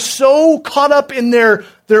God. They were so caught up in their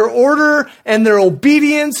order and their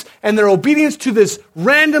obedience to this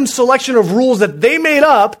random selection of rules that they made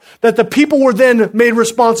up, that the people were then made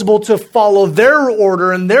responsible to follow their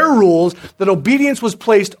order and their rules, that obedience was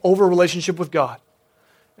placed over relationship with God.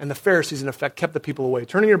 And the Pharisees, in effect, kept the people away.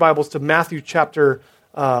 Turning your Bibles to Matthew chapter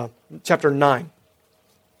 9.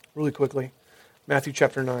 Really quickly. Matthew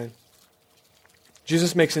chapter 9.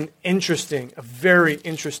 Jesus makes a very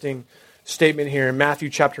interesting statement here in Matthew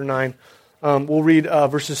chapter 9. We'll read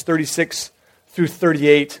verses 36 through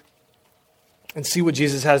 38 and see what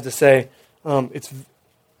Jesus has to say.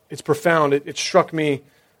 It's profound. It struck me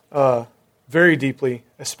very deeply,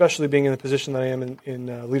 especially being in the position that I am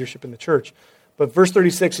in leadership in the church. But verse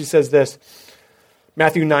 36, he says this,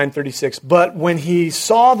 Matthew 9:36, "But when he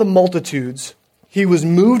saw the multitudes, he was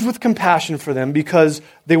moved with compassion for them because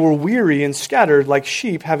they were weary and scattered like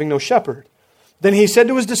sheep having no shepherd. Then he said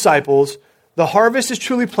to his disciples, 'The harvest is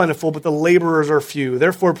truly plentiful, but the laborers are few.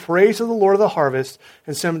 Therefore pray to the Lord of the harvest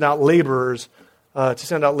and send out laborers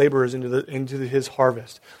into his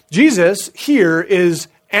harvest.'" Jesus here is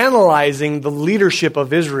analyzing the leadership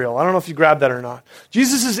of Israel. I don't know if you grabbed that or not.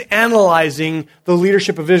 Jesus is analyzing the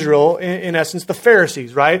leadership of Israel, in essence, the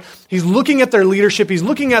Pharisees, right? He's looking at their leadership. He's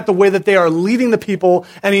looking at the way that they are leading the people,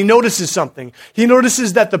 and he notices something. He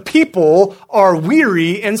notices that the people are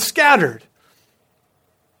weary and scattered.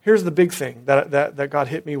 Here's the big thing that God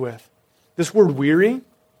hit me with. This word weary,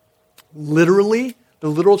 literally, the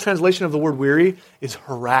literal translation of the word weary is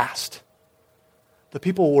harassed. The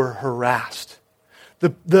people were harassed.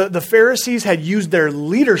 The Pharisees had used their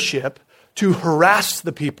leadership to harass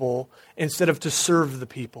the people instead of to serve the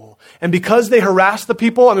people. And because they harassed the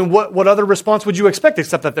people, I mean, what other response would you expect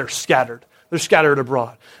except that they're scattered? They're scattered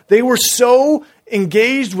abroad. They were so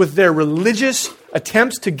engaged with their religious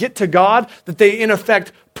attempts to get to God that they, in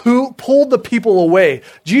effect, pulled the people away.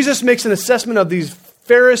 Jesus makes an assessment of these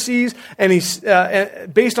Pharisees, and he's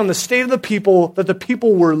based on the state of the people, that the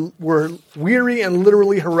people were weary and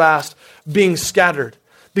literally harassed, being scattered.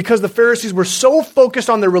 Because the Pharisees were so focused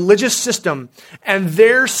on their religious system and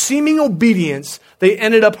their seeming obedience, they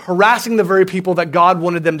ended up harassing the very people that God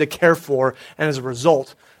wanted them to care for, and as a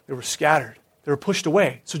result, they were scattered. They were pushed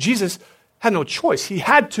away. So Jesus had no choice. He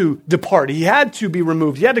had to depart. He had to be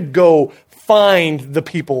removed. He had to go find the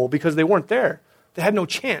people because they weren't there. They had no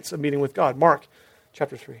chance of meeting with God. Mark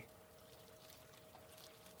chapter 3.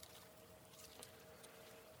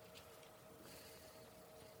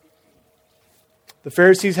 The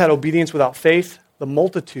Pharisees had obedience without faith. The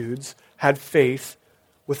multitudes had faith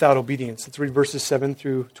without obedience. Let's read verses 7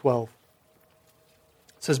 through 12.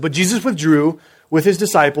 It says, "But Jesus withdrew with his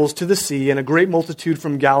disciples to the sea, and a great multitude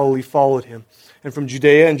from Galilee followed him, and from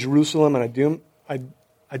Judea and Jerusalem and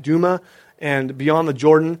Idumea and beyond the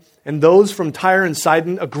Jordan, and those from Tyre and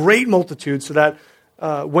Sidon, a great multitude,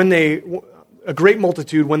 when they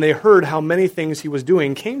heard how many things he was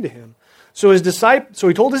doing, came to him. So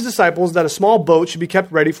he told his disciples that a small boat should be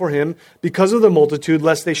kept ready for him because of the multitude,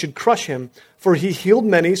 lest they should crush him. For he healed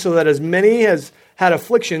many, so that as many as had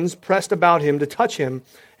afflictions pressed about him to touch him.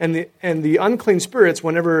 And the unclean spirits,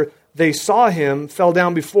 whenever they saw him, fell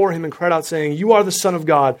down before him and cried out, saying, 'You are the Son of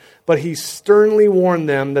God.' But he sternly warned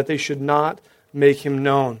them that they should not make him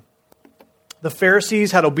known." The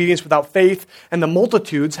Pharisees had obedience without faith, and the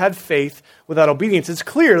multitudes had faith without obedience. It's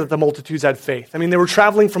clear that the multitudes had faith. I mean, they were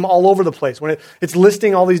traveling from all over the place. When it's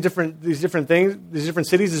listing all these different things, these different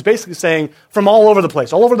cities, it's basically saying from all over the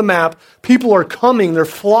place, all over the map, people are coming, they're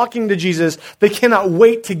flocking to Jesus. They cannot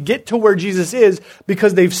wait to get to where Jesus is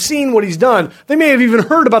because they've seen what he's done. They may have even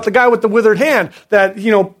heard about the guy with the withered hand that,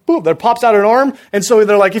 boom, that pops out an arm. And so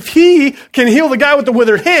they're like, if he can heal the guy with the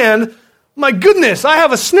withered hand, my goodness, I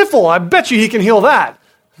have a sniffle. I bet you he can heal that.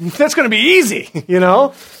 That's going to be easy,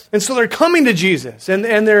 And so they're coming to Jesus, and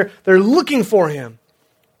they're looking for him.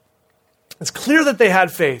 It's clear that they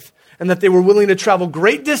had faith and that they were willing to travel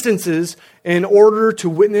great distances in order to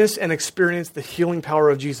witness and experience the healing power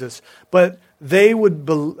of Jesus. But they would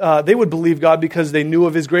believe God because they knew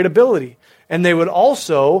of his great ability. And they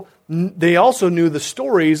also knew the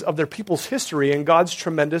stories of their people's history and God's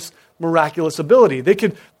tremendous miraculous ability. They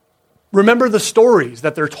could remember the stories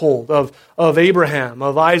that they're told of Abraham,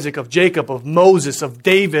 of Isaac, of Jacob, of Moses, of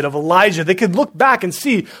David, of Elijah. They could look back and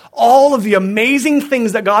see all of the amazing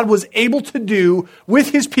things that God was able to do with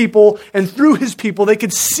his people and through his people. They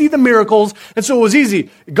could see the miracles, and so it was easy.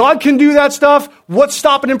 God can do that stuff. What's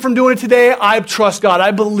stopping him from doing it today? I trust God.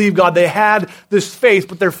 I believe God. They had this faith,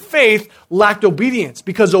 but their faith lacked obedience,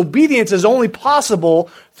 because obedience is only possible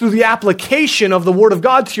through the application of the Word of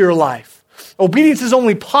God to your life. Obedience is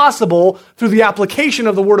only possible through the application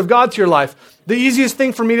of the Word of God to your life. The easiest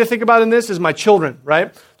thing for me to think about in this is my children,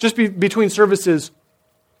 right? Just between services,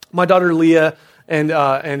 my daughter Leah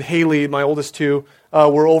and Haley, my oldest two,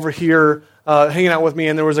 were over here hanging out with me,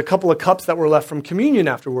 and there was a couple of cups that were left from communion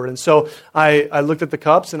afterward. And so I looked at the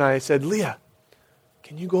cups and I said, Leah,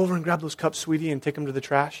 can you go over and grab those cups, sweetie, and take them to the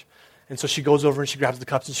trash? And so she goes over and she grabs the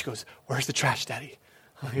cups and she goes, where's the trash, Daddy?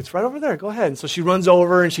 It's right over there. Go ahead. And so she runs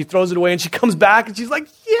over and she throws it away and she comes back and she's like,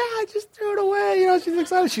 yeah, I just threw it away. She's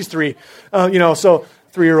excited. She's 3. So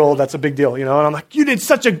 3-year-old, that's a big deal, And I'm like, you did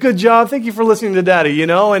such a good job. Thank you for listening to Daddy,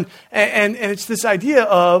 And it's this idea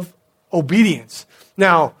of obedience.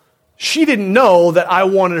 Now, she didn't know that I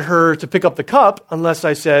wanted her to pick up the cup unless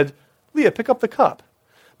I said, Leah, pick up the cup.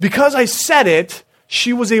 Because I said it,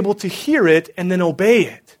 she was able to hear it and then obey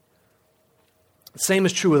it. The same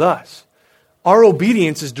is true with us. Our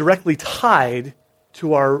obedience is directly tied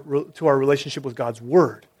to our relationship with God's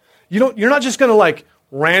Word. You're not just going to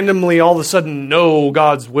randomly all of a sudden know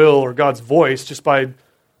God's will or God's voice just by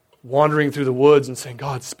wandering through the woods and saying,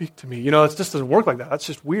 God, speak to me. It just doesn't work like that. That's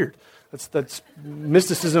just weird. That's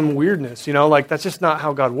mysticism weirdness. That's just not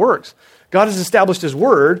how God works. God has established His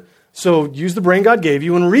Word, so use the brain God gave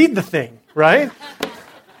you and read the thing, right?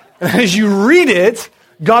 And as you read it,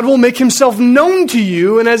 God will make Himself known to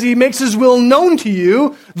you, and as He makes His will known to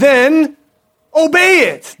you, then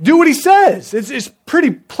obey it. Do what He says. It's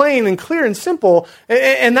pretty plain and clear and simple,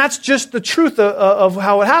 and that's just the truth of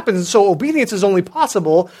how it happens. And so obedience is only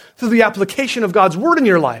possible through the application of God's Word in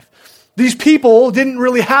your life. These people didn't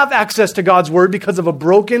really have access to God's Word because of a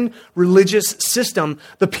broken religious system.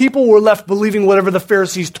 The people were left believing whatever the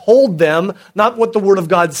Pharisees told them, not what the Word of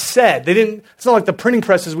God said. It's not like the printing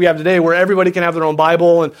presses we have today where everybody can have their own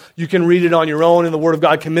Bible and you can read it on your own and the Word of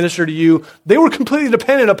God can minister to you. They were completely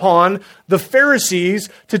dependent upon the Pharisees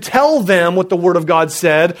to tell them what the Word of God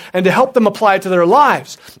said and to help them apply it to their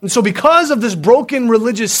lives. And so because of this broken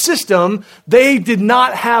religious system, they did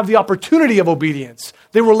not have the opportunity of obedience.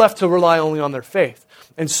 They were left to rely only on their faith.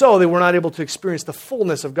 And so they were not able to experience the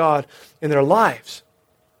fullness of God in their lives.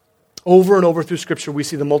 Over and over through Scripture, we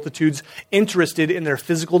see the multitudes interested in their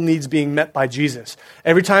physical needs being met by Jesus.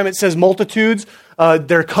 Every time it says multitudes,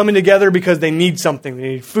 they're coming together because they need something.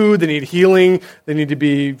 They need food, they need healing, they need to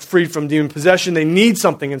be freed from demon possession. They need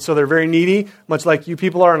something, and so they're very needy, much like you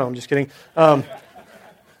people are. No, I'm just kidding. And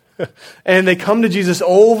they come to Jesus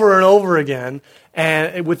over and over again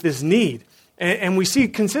and with this need. And we see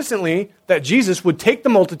consistently that Jesus would take the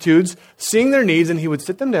multitudes, seeing their needs, and He would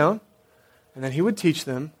sit them down, and then He would teach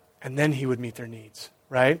them, and then He would meet their needs,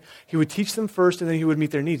 right? He would teach them first, and then He would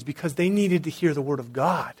meet their needs because they needed to hear the Word of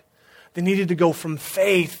God. They needed to go from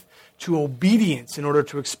faith to obedience in order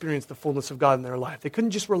to experience the fullness of God in their life. They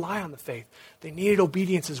couldn't just rely on the faith. They needed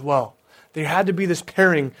obedience as well. There had to be this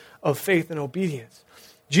pairing of faith and obedience.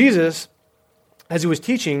 Jesus, as He was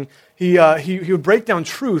teaching, he would break down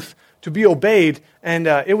truth to be obeyed, and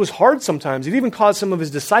it was hard sometimes. It even caused some of His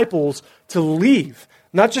disciples to leave.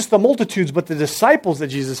 Not just the multitudes, but the disciples that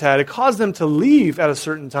Jesus had. It caused them to leave at a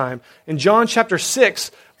certain time. In John chapter 6,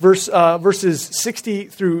 verses 60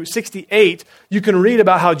 through 68, you can read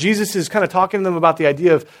about how Jesus is kind of talking to them about the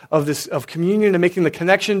idea of communion and making the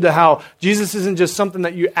connection to how Jesus isn't just something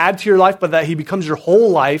that you add to your life, but that He becomes your whole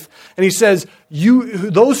life. And He says,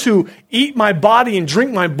 those who eat my body and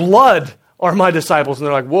drink my blood are my disciples. And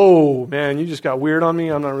they're like, whoa, man, you just got weird on me.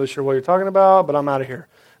 I'm not really sure what you're talking about, but I'm out of here.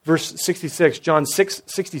 Verse 66, John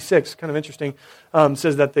 6:66, kind of interesting,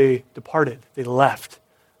 says that they departed, they left,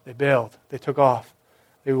 they bailed, they took off.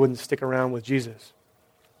 They wouldn't stick around with Jesus.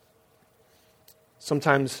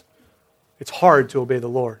 Sometimes it's hard to obey the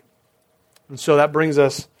Lord. And so that brings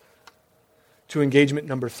us to engagement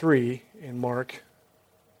number 3 in Mark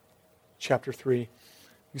chapter 3.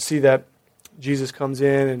 You see that Jesus comes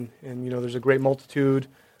in and there's a great multitude,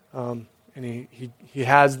 and he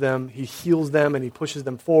has them, He heals them, and He pushes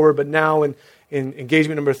them forward. But now in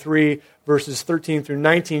engagement number 3, verses 13 through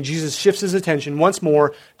 19, Jesus shifts His attention once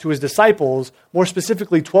more to His disciples, more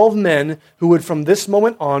specifically 12 men who would from this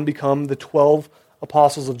moment on become the 12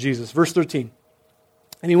 apostles of Jesus. Verse 13,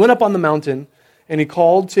 and He went up on the mountain, and He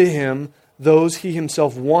called to Him those He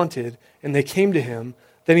Himself wanted, and they came to Him.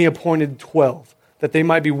 Then he appointed 12, that they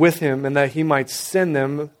might be with him and that he might send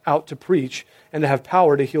them out to preach and to have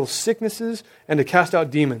power to heal sicknesses and to cast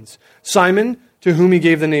out demons. Simon, to whom he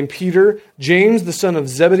gave the name Peter, James, the son of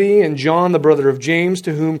Zebedee, and John, the brother of James,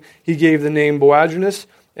 to whom he gave the name Boanerges,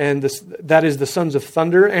 and that is the sons of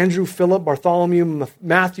thunder, Andrew, Philip, Bartholomew,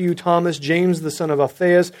 Matthew, Thomas, James, the son of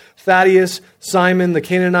Alphaeus, Thaddeus, Simon, the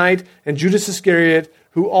Canaanite, and Judas Iscariot,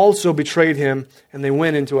 who also betrayed him, and they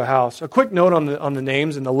went into a house. A quick note on the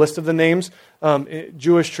names and the list of the names.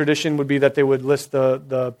 Jewish tradition would be that they would list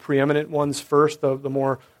the preeminent ones first, the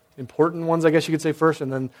more important ones, I guess you could say first,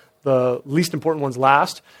 and then the least important ones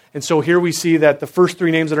last. And so here we see that the first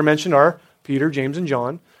three names that are mentioned are Peter, James, and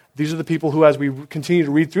John. These are the people who, as we continue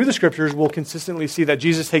to read through the Scriptures, will consistently see that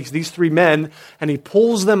Jesus takes these three men and he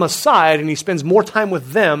pulls them aside and he spends more time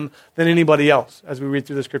with them than anybody else as we read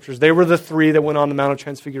through the Scriptures. They were the three that went on the Mount of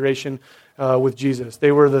Transfiguration with Jesus.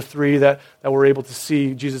 They were the three that were able to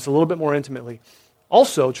see Jesus a little bit more intimately.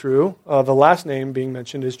 Also true, the last name being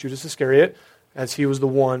mentioned is Judas Iscariot, as he was the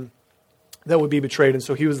one that would be betrayed, and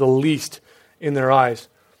so he was the least in their eyes.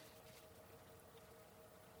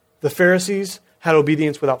 The Pharisees had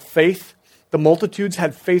obedience without faith. The multitudes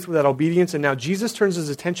had faith without obedience. And now Jesus turns his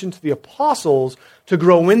attention to the apostles to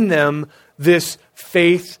grow in them this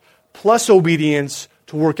faith plus obedience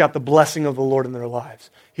to work out the blessing of the Lord in their lives.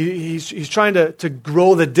 He's trying to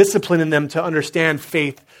grow the discipline in them to understand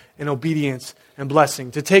faith and obedience and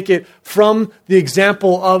blessing. To take it from the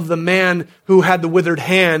example of the man who had the withered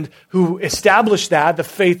hand, who established that, the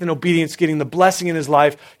faith and obedience, getting the blessing in his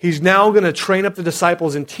life, he's now going to train up the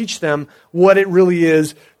disciples and teach them what it really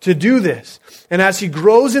is to do this. And as he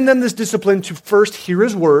grows in them this discipline to first hear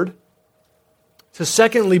his word, to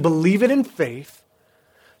secondly believe it in faith,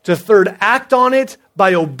 to third act on it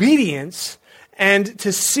by obedience, and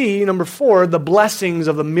to see, number 4, the blessings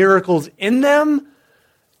of the miracles in them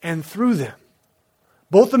and through them.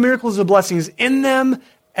 Both the miracles and blessings in them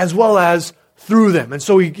as well as through them. And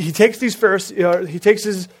so he takes these Pharisees, he takes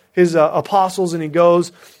his apostles and he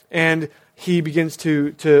goes and he begins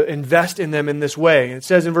to invest in them in this way. And it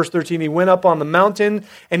says in verse 13, he went up on the mountain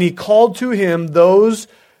and he called to him those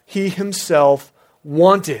he himself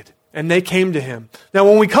wanted. And they came to him. Now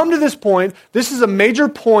when we come to this point, this is a major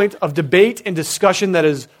point of debate and discussion that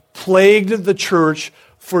has plagued the church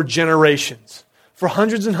for generations. For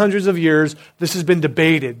hundreds and hundreds of years, this has been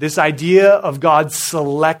debated. This idea of God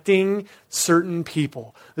selecting certain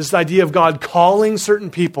people. This idea of God calling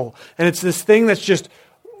certain people. And it's this thing that's just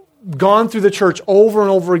gone through the church over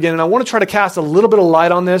and over again. And I want to try to cast a little bit of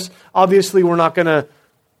light on this. Obviously, we're not going to,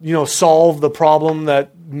 solve the problem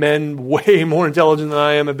that men way more intelligent than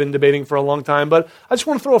I am have been debating for a long time. But I just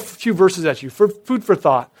want to throw a few verses at you for food for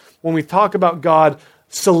thought when we talk about God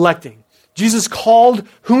selecting. Jesus called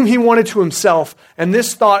whom he wanted to himself, and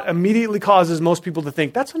this thought immediately causes most people to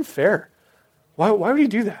think, that's unfair. Why would you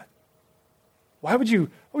do that? Why would you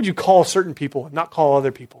call certain people and not call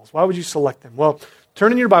other people? Why would you select them? Well,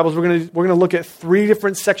 turn in your Bibles. We're going to look at 3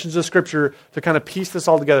 different sections of Scripture to kind of piece this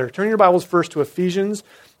all together. Turn in your Bibles first to Ephesians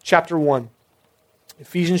chapter 1.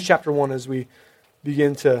 Ephesians chapter 1 as we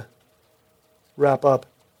begin to wrap up.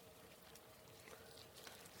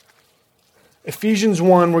 Ephesians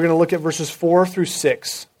 1, we're going to look at verses 4 through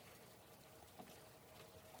 6.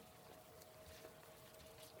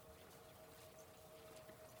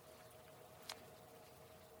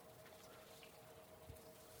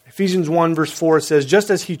 Ephesians 1 verse 4 says,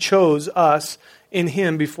 just as he chose us in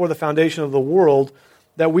him before the foundation of the world,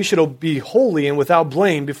 that we should be holy and without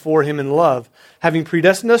blame before him in love, having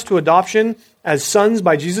predestined us to adoption as sons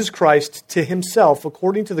by Jesus Christ to himself,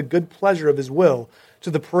 according to the good pleasure of his will,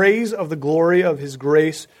 to the praise of the glory of his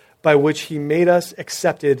grace, by which he made us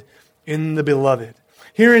accepted in the beloved.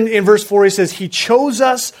 Here in verse 4, he says, he chose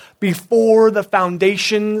us before the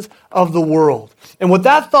foundations of the world. And what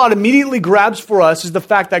that thought immediately grabs for us is the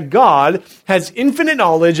fact that God has infinite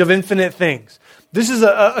knowledge of infinite things. This is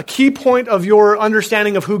a key point of your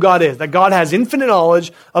understanding of who God is, that God has infinite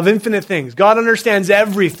knowledge of infinite things. God understands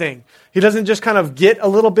everything. He doesn't just kind of get a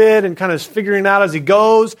little bit and kind of figuring it out as he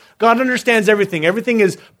goes. God understands everything. Everything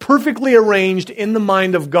is perfectly arranged in the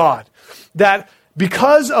mind of God. That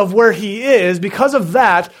because of where he is, because of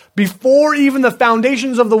that, before even the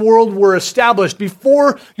foundations of the world were established,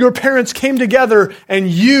 before your parents came together and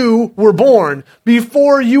you were born,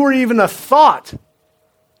 before you were even a thought,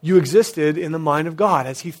 you existed in the mind of God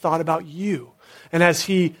as he thought about you. And as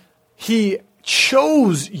he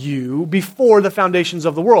chose you before the foundations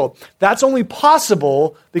of the world. That's only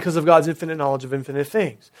possible because of God's infinite knowledge of infinite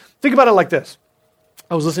things. Think about it like this.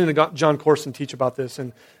 I was listening to John Corson teach about this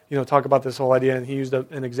and, talk about this whole idea, and he used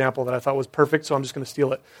an example that I thought was perfect, so I'm just going to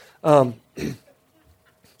steal it.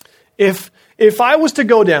 If I was to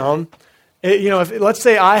go down, let's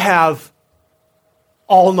say I have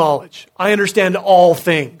all knowledge. I understand all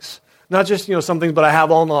things. Not just, some things, but I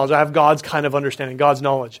have all knowledge. I have God's kind of understanding, God's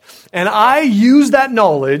knowledge. And I use that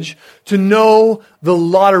knowledge to know the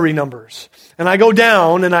lottery numbers. And I go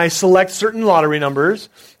down and I select certain lottery numbers,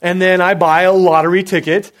 and then I buy a lottery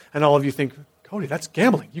ticket, and all of you think, Cody, that's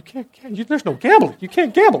gambling. There's no gambling. You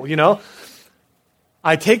can't gamble,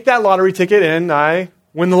 I take that lottery ticket and I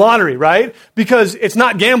win the lottery, right? Because it's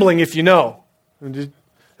not gambling if you know.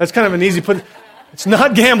 That's kind of an easy put. It's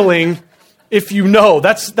not gambling if you know.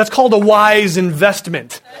 That's called a wise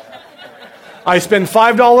investment. I spend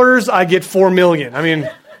 $5, I get $4 million. I mean,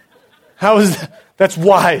 how is that? That's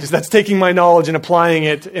wise. That's taking my knowledge and applying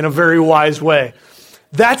it in a very wise way.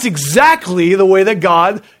 That's exactly the way that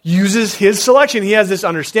God uses his selection. He has this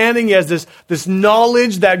understanding. He has this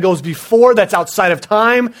knowledge that goes before, that's outside of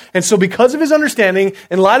time. And so because of his understanding,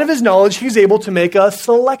 in light of his knowledge, he's able to make a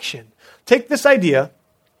selection. Take this idea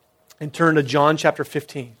and turn to John chapter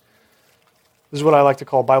 15. This is what I like to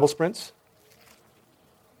call Bible sprints.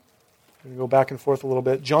 I'm going to go back and forth a little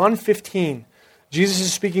bit. John 15. Jesus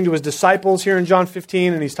is speaking to his disciples here in John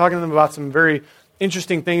 15, and he's talking to them about some very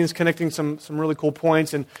interesting things, connecting some really cool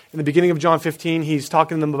points. And in the beginning of John 15, he's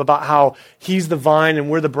talking to them about how he's the vine and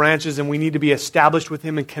we're the branches, and we need to be established with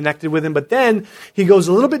him and connected with him. But then he goes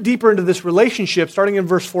a little bit deeper into this relationship, starting in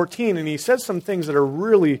verse 14, and he says some things that are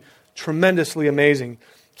really tremendously amazing.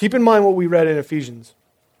 Keep in mind what we read in Ephesians.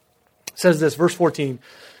 It says this, verse 14,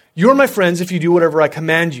 "You are my friends if you do whatever I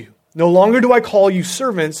command you. No longer do I call you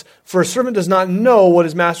servants, for a servant does not know what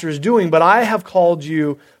his master is doing, but I have called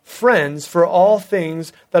you friends, for all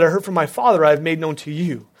things that I heard from my Father I have made known to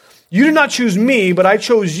you. You did not choose me, but I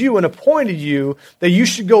chose you and appointed you that you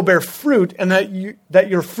should go bear fruit, and that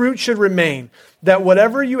your fruit should remain, that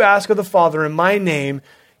whatever you ask of the Father in my name,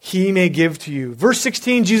 he may give to you." Verse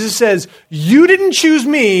 16, Jesus says, "You didn't choose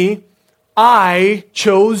me, I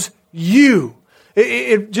chose you."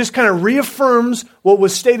 It just kind of reaffirms what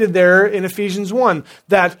was stated there in Ephesians 1,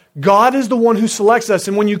 that God is the one who selects us.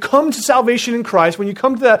 And when you come to salvation in Christ, when you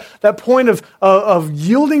come to that point of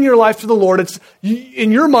yielding your life to the Lord, it's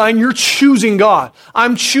in your mind, you're choosing God.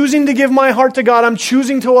 I'm choosing to give my heart to God. I'm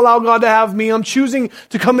choosing to allow God to have me. I'm choosing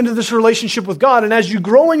to come into this relationship with God. And as you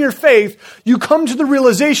grow in your faith, you come to the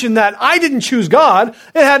realization that I didn't choose God.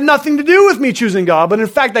 It had nothing to do with me choosing God, but in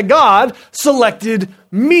fact that God selected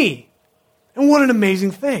me. And what an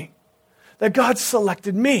amazing thing, that God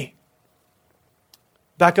selected me.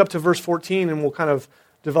 Back up to verse 14, and we'll kind of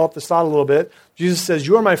develop this thought a little bit. Jesus says,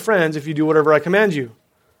 "You are my friends if you do whatever I command you."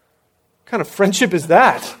 What kind of friendship is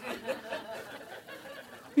that? What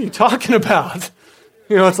are you talking about?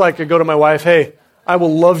 It's like I go to my wife, "Hey, I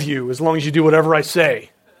will love you as long as you do whatever I say.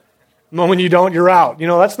 The moment you don't, you're out."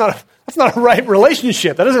 That's not a right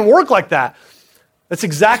relationship. That doesn't work like that. That's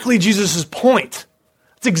exactly Jesus' point.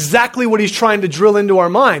 It's exactly what he's trying to drill into our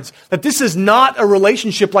minds. That this is not a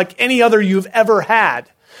relationship like any other you've ever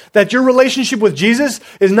had. That your relationship with Jesus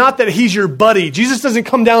is not that he's your buddy. Jesus doesn't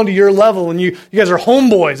come down to your level and you guys are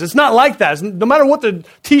homeboys. It's not like that. No matter what the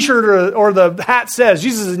t-shirt or the hat says,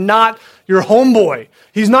 Jesus is not your homeboy.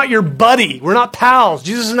 He's not your buddy. We're not pals.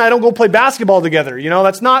 Jesus and I don't go play basketball together.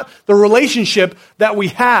 That's not the relationship that we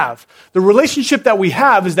have. The relationship that we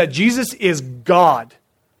have is that Jesus is God.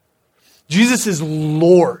 Jesus is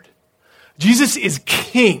Lord. Jesus is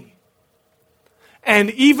King. And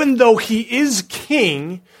even though he is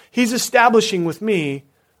King, he's establishing with me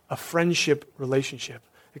a friendship relationship.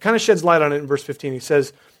 It kind of sheds light on it in verse 15. He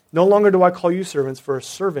says, "No longer do I call you servants, for a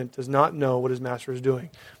servant does not know what his master is doing."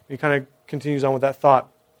 He kind of continues on with that thought.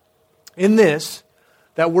 In this,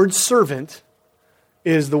 that word servant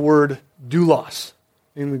is the word doulos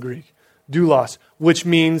in the Greek. Doulos, which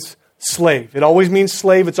means slave. It always means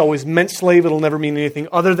slave. It's always meant slave. It'll never mean anything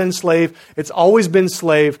other than slave. It's always been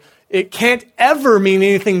slave. It can't ever mean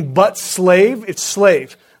anything but slave. It's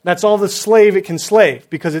slave. That's all the slave it can slave,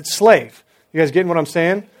 because it's slave. You guys getting what I'm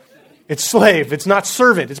saying? It's slave. It's not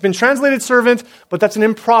servant. It's been translated servant, but that's an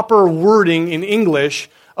improper wording in English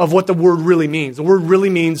of what the word really means. The word really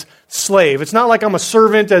means slave. It's not like I'm a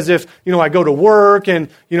servant as if, I go to work and,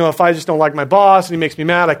 if I just don't like my boss and he makes me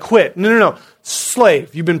mad, I quit. No.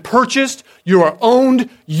 Slave. You've been purchased. You are owned.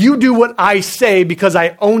 You do what I say because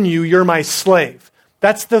I own you. You're my slave.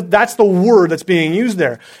 That's the word that's being used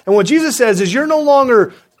there. And what Jesus says is you're no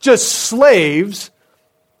longer just slaves,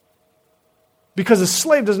 because a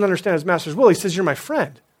slave doesn't understand his master's will. He says, "You're my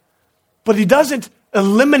friend." But he doesn't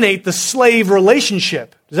eliminate the slave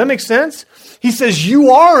relationship. Does that make sense? He says,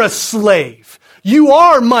 you are a slave. You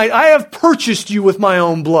are I have purchased you with my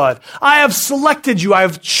own blood. I have selected you. I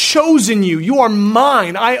have chosen you. You are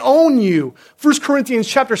mine. I own you. 1 Corinthians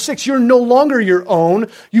chapter 6, you're no longer your own.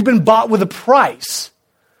 You've been bought with a price.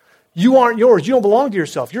 You aren't yours. You don't belong to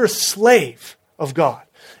yourself. You're a slave of God.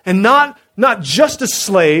 And not just a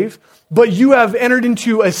slave, but you have entered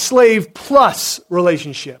into a slave plus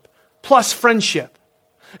relationship, plus friendship.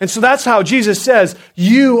 And so that's how Jesus says,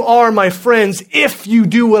 you are my friends if you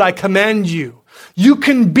do what I command you. You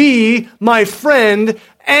can be my friend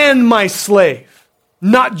and my slave,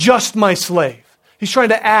 not just my slave. He's trying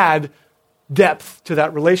to add depth to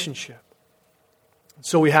that relationship.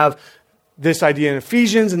 So we have this idea in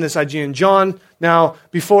Ephesians and this idea in John. Now,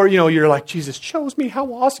 before, you're like, Jesus chose me.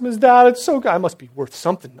 How awesome is that? It's so good. I must be worth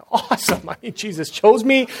something awesome. I mean, Jesus chose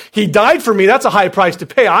me. He died for me. That's a high price to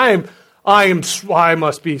pay. I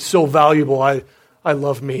must be so valuable. I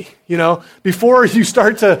love me. Before you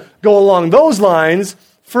start to go along those lines,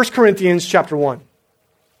 1 Corinthians chapter 1.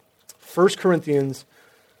 1 Corinthians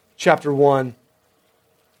chapter 1,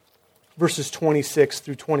 verses 26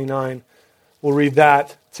 through 29. We'll read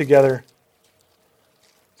that together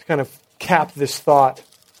to kind of cap this thought.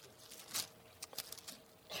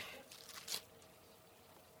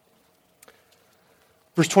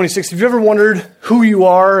 Verse 26, have you ever wondered who you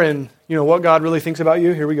are and what God really thinks about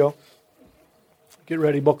you? Here we go. Get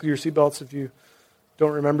ready, buckle your seatbelts if you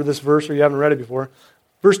don't remember this verse or you haven't read it before.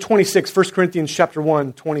 Verse 26, 1 Corinthians chapter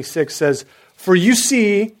 1, 26 says, for you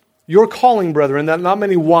see your calling, brethren, that not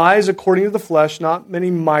many wise according to the flesh, not many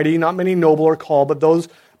mighty, not many noble are called,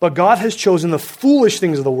 but God has chosen the foolish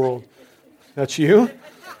things of the world. That's you.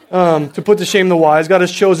 To put to shame the wise. God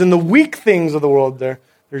has chosen the weak things of the world.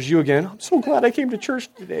 There's you again. I'm so glad I came to church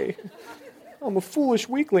today. I'm a foolish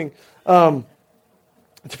weakling. To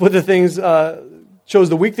put the things, chose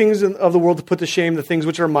the weak things of the world to put to shame the things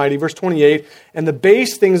which are mighty. Verse 28, and the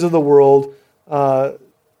base things of the world, the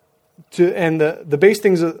base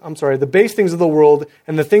things of the world,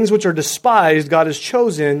 and the things which are despised, God has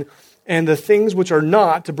chosen, and the things which are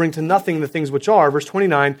not, to bring to nothing the things which are. Verse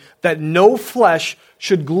 29, that no flesh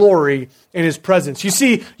should glory in his presence. You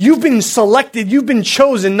see, you've been selected, you've been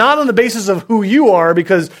chosen, not on the basis of who you are,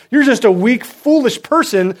 because you're just a weak, foolish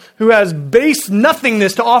person who has base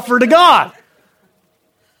nothingness to offer to God.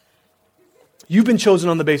 You've been chosen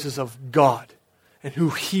on the basis of God and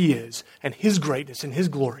who he is and his greatness and his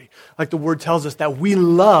glory. Like the word tells us that we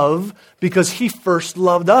love because he first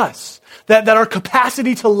loved us. That our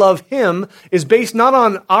capacity to love him is based not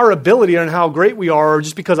on our ability and how great we are or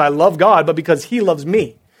just because I love God, but because he loves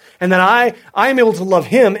me. And that I am able to love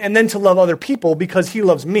him and then to love other people because he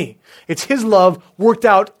loves me. It's his love worked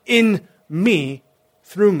out in me,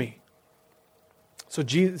 through me.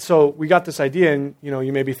 So we got this idea, and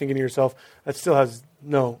you may be thinking to yourself, that still has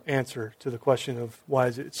no answer to the question of why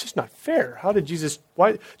is it? It's just not fair.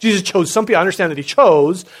 Why Jesus chose some people? I understand that he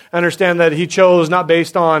chose. I understand that he chose not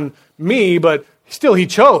based on me, but still he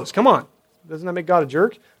chose. Come on. Doesn't that make God a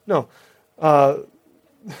jerk? No.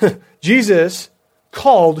 Jesus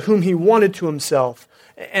called whom he wanted to himself.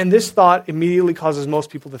 And this thought immediately causes most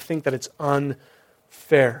people to think that it's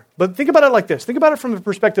unfair. But think about it like this. Think about it from the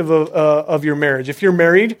perspective of your marriage. If you're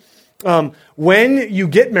married, when you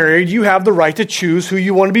get married, you have the right to choose who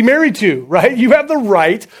you want to be married to, right? You have the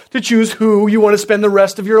right to choose who you want to spend the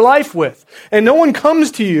rest of your life with. And no one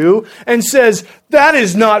comes to you and says, that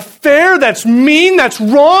is not fair, that's mean, that's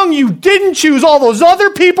wrong, you didn't choose all those other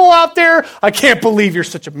people out there. I can't believe you're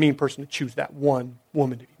such a mean person to choose that one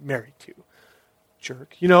woman to be married to.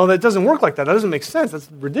 Jerk. That doesn't work like that. That doesn't make sense.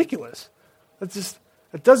 That's ridiculous.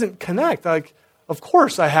 It doesn't connect. Of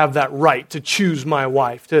course I have that right to choose my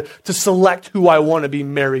wife, to select who I want to be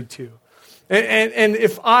married to. And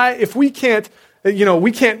if we can't,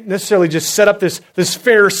 we can't necessarily just set up this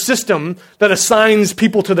fair system that assigns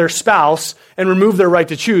people to their spouse and remove their right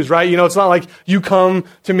to choose, right? It's not like you come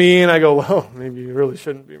to me and I go, well, maybe you really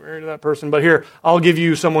shouldn't be married to that person, but here, I'll give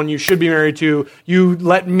you someone you should be married to. You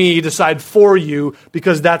let me decide for you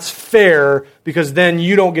because that's fair, because then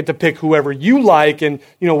you don't get to pick whoever you like and,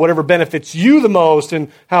 whatever benefits you the most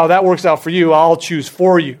and how that works out for you, I'll choose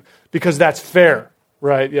for you because that's fair,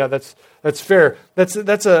 right? Yeah, that's fair.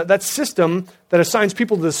 That system that assigns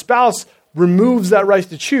people to the spouse removes that right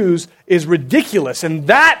to choose is ridiculous, and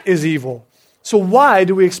that is evil. So why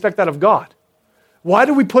do we expect that of God? Why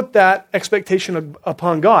do we put that expectation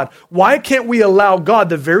upon God? Why can't we allow God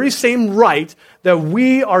the very same right that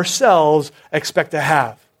we ourselves expect to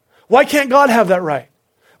have? Why can't God have that right?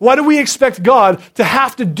 Why do we expect God to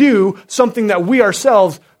have to do something that we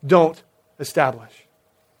ourselves don't establish?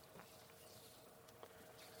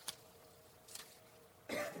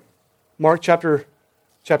 Mark chapter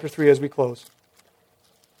 3 as we close.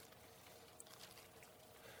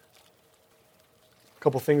 A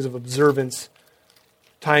couple things of observance,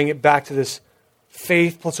 tying it back to this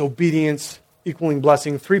faith plus obedience equaling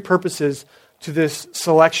blessing. 3 purposes to this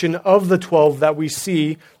selection of the 12 that we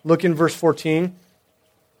see. Look in verse 14.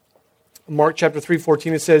 Mark chapter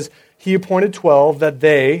 3:14, it says, He appointed 12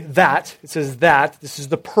 this is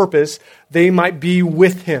the purpose, they might be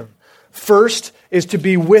with him. First is to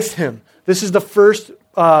be with him. This is the first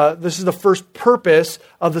purpose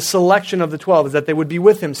of the selection of the 12, is that they would be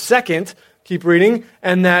with him. Second, keep reading,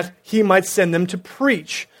 and that he might send them to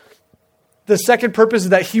preach. The second purpose is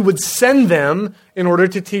that he would send them in order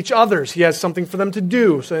to teach others. He has something for them to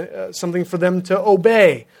do, something for them to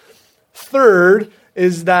obey. Third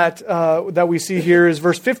is that we see here is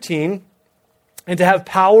verse 15, and to have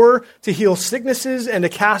power to heal sicknesses and to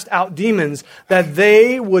cast out demons, that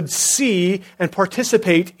they would see and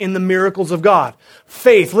participate in the miracles of God.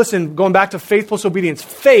 Faith, listen, going back to faith plus obedience,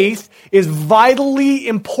 faith is vitally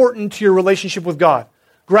important to your relationship with God.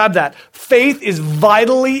 Grab that. Faith is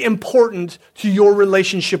vitally important to your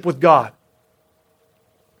relationship with God.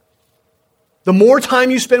 The more time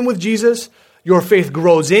you spend with Jesus, your faith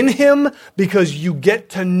grows in him because you get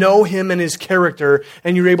to know him and his character,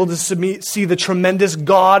 and you're able to see the tremendous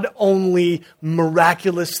God-only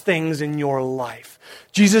miraculous things in your life.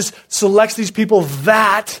 Jesus selects these people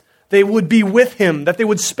that they would be with him, that they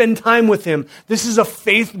would spend time with him. This is a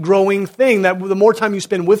faith-growing thing, that the more time you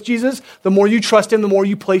spend with Jesus, the more you trust him, the more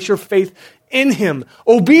you place your faith in him.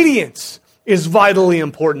 Obedience is vitally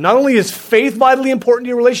important. Not only is faith vitally important to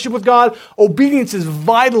your relationship with God, obedience is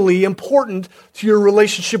vitally important to your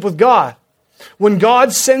relationship with God. When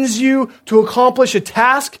God sends you to accomplish a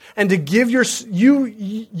task and to give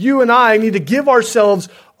you and I need to give ourselves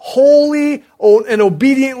wholly and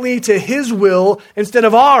obediently to his will instead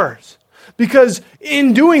of ours. Because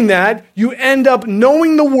in doing that, you end up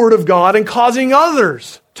knowing the Word of God and causing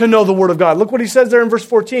others to know the Word of God. Look what he says there in verse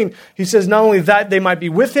 14. He says not only that they might be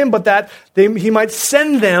with him, but that he might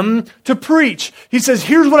send them to preach. He says,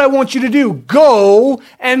 here's what I want you to do. Go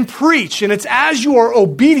and preach. And it's as you are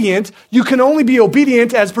obedient, you can only be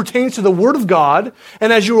obedient as pertains to the Word of God.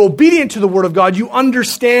 And as you're obedient to the Word of God, you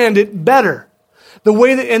understand it better.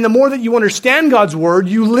 And the more that you understand God's Word,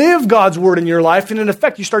 you live God's Word in your life, and in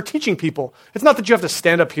effect, you start teaching people. It's not that you have to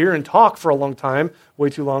stand up here and talk for a long time,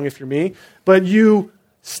 way too long if you're me, but you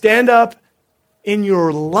stand up in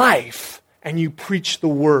your life and you preach the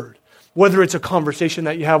Word. Whether it's a conversation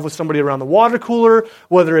that you have with somebody around the water cooler,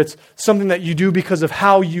 whether it's something that you do because of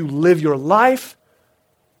how you live your life,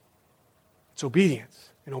 it's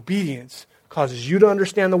obedience. And obedience causes you to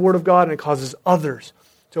understand the Word of God, and it causes others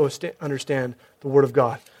to understand the Word of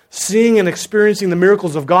God. Seeing and experiencing the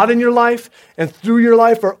miracles of God in your life and through your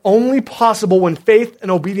life are only possible when faith and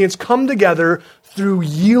obedience come together through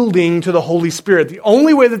yielding to the Holy Spirit. The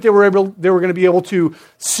only way that they were going to be able to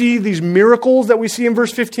see these miracles that we see in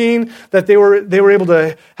verse 15, that they were able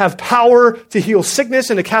to have power to heal sickness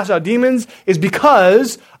and to cast out demons, is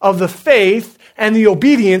because of the faith and the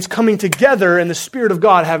obedience coming together and the Spirit of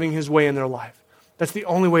God having his way in their life. That's the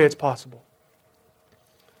only way it's possible.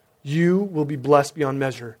 You will be blessed beyond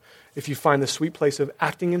measure if you find the sweet place of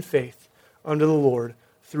acting in faith under the Lord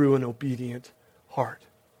through an obedient heart.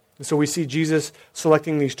 And so we see Jesus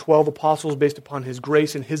selecting these 12 apostles based upon his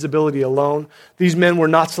grace and his ability alone. These men were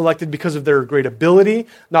not selected because of their great ability,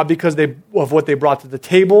 not because of what they brought to the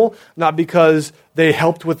table, not because they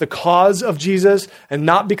helped with the cause of Jesus, and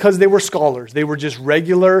not because they were scholars. They were just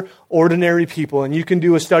regular, ordinary people. And you can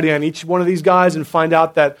do a study on each one of these guys and find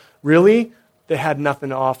out that really, they had nothing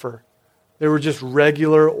to offer. They were just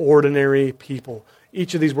regular, ordinary people.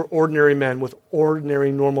 Each of these were ordinary men with ordinary,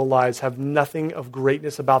 normal lives, have nothing of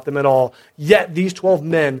greatness about them at all. Yet these 12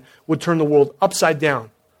 men would turn the world upside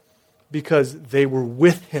down because they were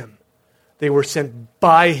with him. They were sent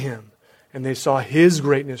by him, and they saw his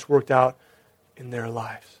greatness worked out in their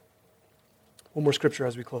lives. One more scripture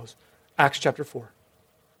as we close. Acts chapter 4.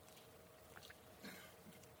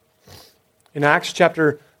 In Acts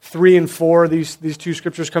chapter 3 and 4, these two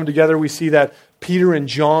scriptures come together. We see that Peter and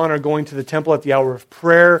John are going to the temple at the hour of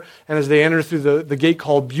prayer. And as they enter through the gate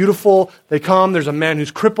called Beautiful, they come. There's a man who's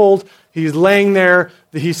crippled. He's laying there.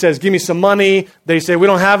 He says, give me some money. They say, we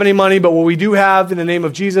don't have any money, but what we do have in the name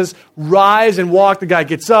of Jesus, rise and walk. The guy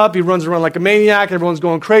gets up. He runs around like a maniac. Everyone's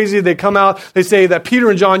going crazy. They come out. They say that Peter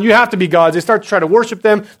and John, you have to be gods. They start to try to worship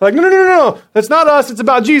them. They're like, no. That's not us. It's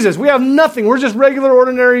about Jesus. We have nothing. We're just regular,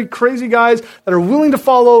 ordinary, crazy guys that are willing to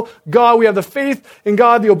follow God. We have the faith in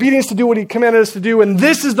God, the obedience to do what he commanded us to do. And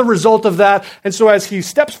this is the result of that. And so as he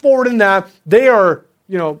steps forward in that, they are,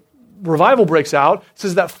 revival breaks out. It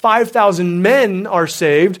says that 5,000 men are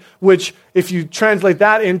saved, which if you translate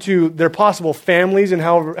that into their possible families and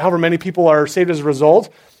however many people are saved as a result,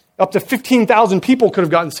 up to 15,000 people could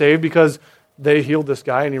have gotten saved because they healed this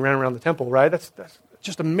guy and he ran around the temple, right? That's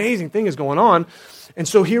just amazing thing is going on. And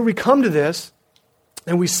so here we come to this,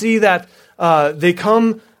 and we see that they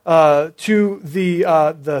come to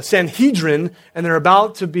the Sanhedrin,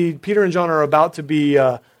 and Peter and John are about to be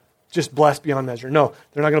just blessed beyond measure. No,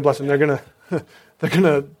 they're not going to bless them. They're going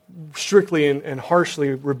to strictly and harshly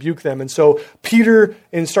rebuke them. And so Peter,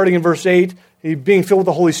 starting in verse 8, he being filled with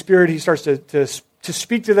the Holy Spirit, he starts to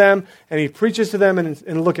speak to them, and he preaches to them.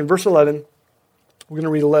 And look, in verse 11, we're going to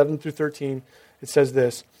read 11 through 13. It says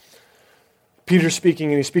this. Peter's speaking,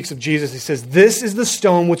 and he speaks of Jesus. He says, "This is the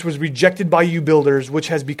stone which was rejected by you builders, which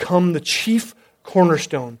has become the chief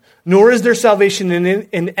cornerstone. Nor is there salvation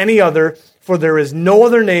in any other, for there is no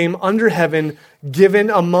other name under heaven given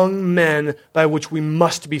among men by which we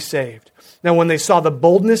must be saved." Now when they saw the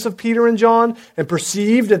boldness of Peter and John and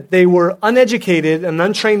perceived that they were uneducated and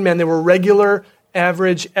untrained men, they were regular,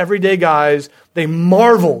 average, everyday guys, they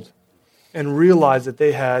marveled and realized that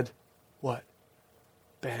they had, what?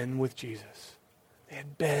 Been with Jesus. They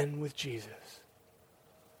had been with Jesus.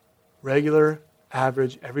 Regular,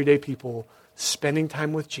 average, everyday people spending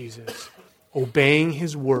time with Jesus, obeying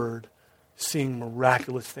His word, seeing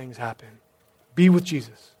miraculous things happen. Be with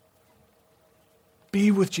Jesus.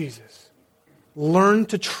 Be with Jesus. Learn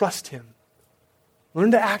to trust Him.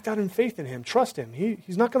 Learn to act out in faith in Him. Trust Him.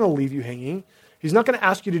 He's not going to leave you hanging. He's not going to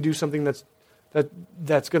ask you to do something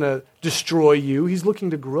that's going to destroy you. He's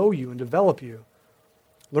looking to grow you and develop you.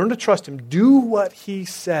 Learn to trust Him. Do what He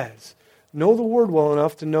says. Know the Word well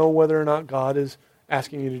enough to know whether or not God is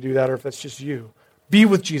asking you to do that or if that's just you. Be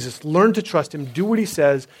with Jesus. Learn to trust Him. Do what He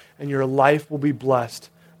says, and your life will be blessed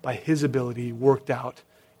by His ability worked out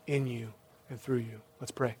in you and through you.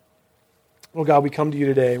 Let's pray. Well, God, we come to you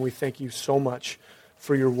today, and we thank you so much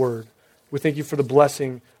for your Word. We thank you for the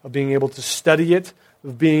blessing of being able to study it,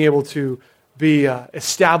 of being able to be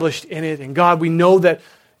established in it. And God, we know that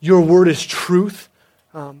your Word is truth.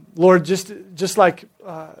 Lord, just like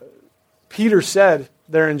Peter said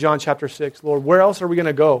there in John chapter 6, Lord, where else are we going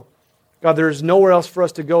to go? God, there is nowhere else for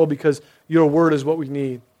us to go because your word is what we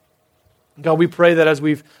need. God, we pray that as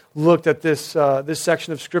we've looked at this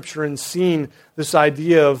section of Scripture and seen this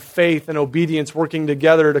idea of faith and obedience working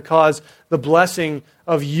together to cause the blessing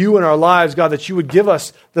of you in our lives, God, that you would give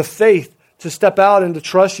us the faith to step out and to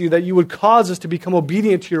trust you, that you would cause us to become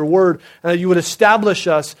obedient to your word, and that you would establish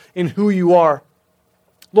us in who you are.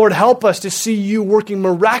 Lord, help us to see you working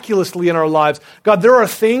miraculously in our lives. God, there are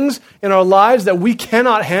things in our lives that we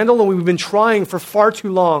cannot handle and we've been trying for far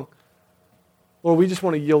too long. Lord, we just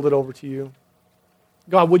want to yield it over to you.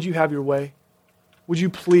 God, would you have your way? Would you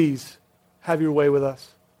please have your way with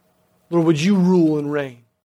us? Lord, would you rule and reign?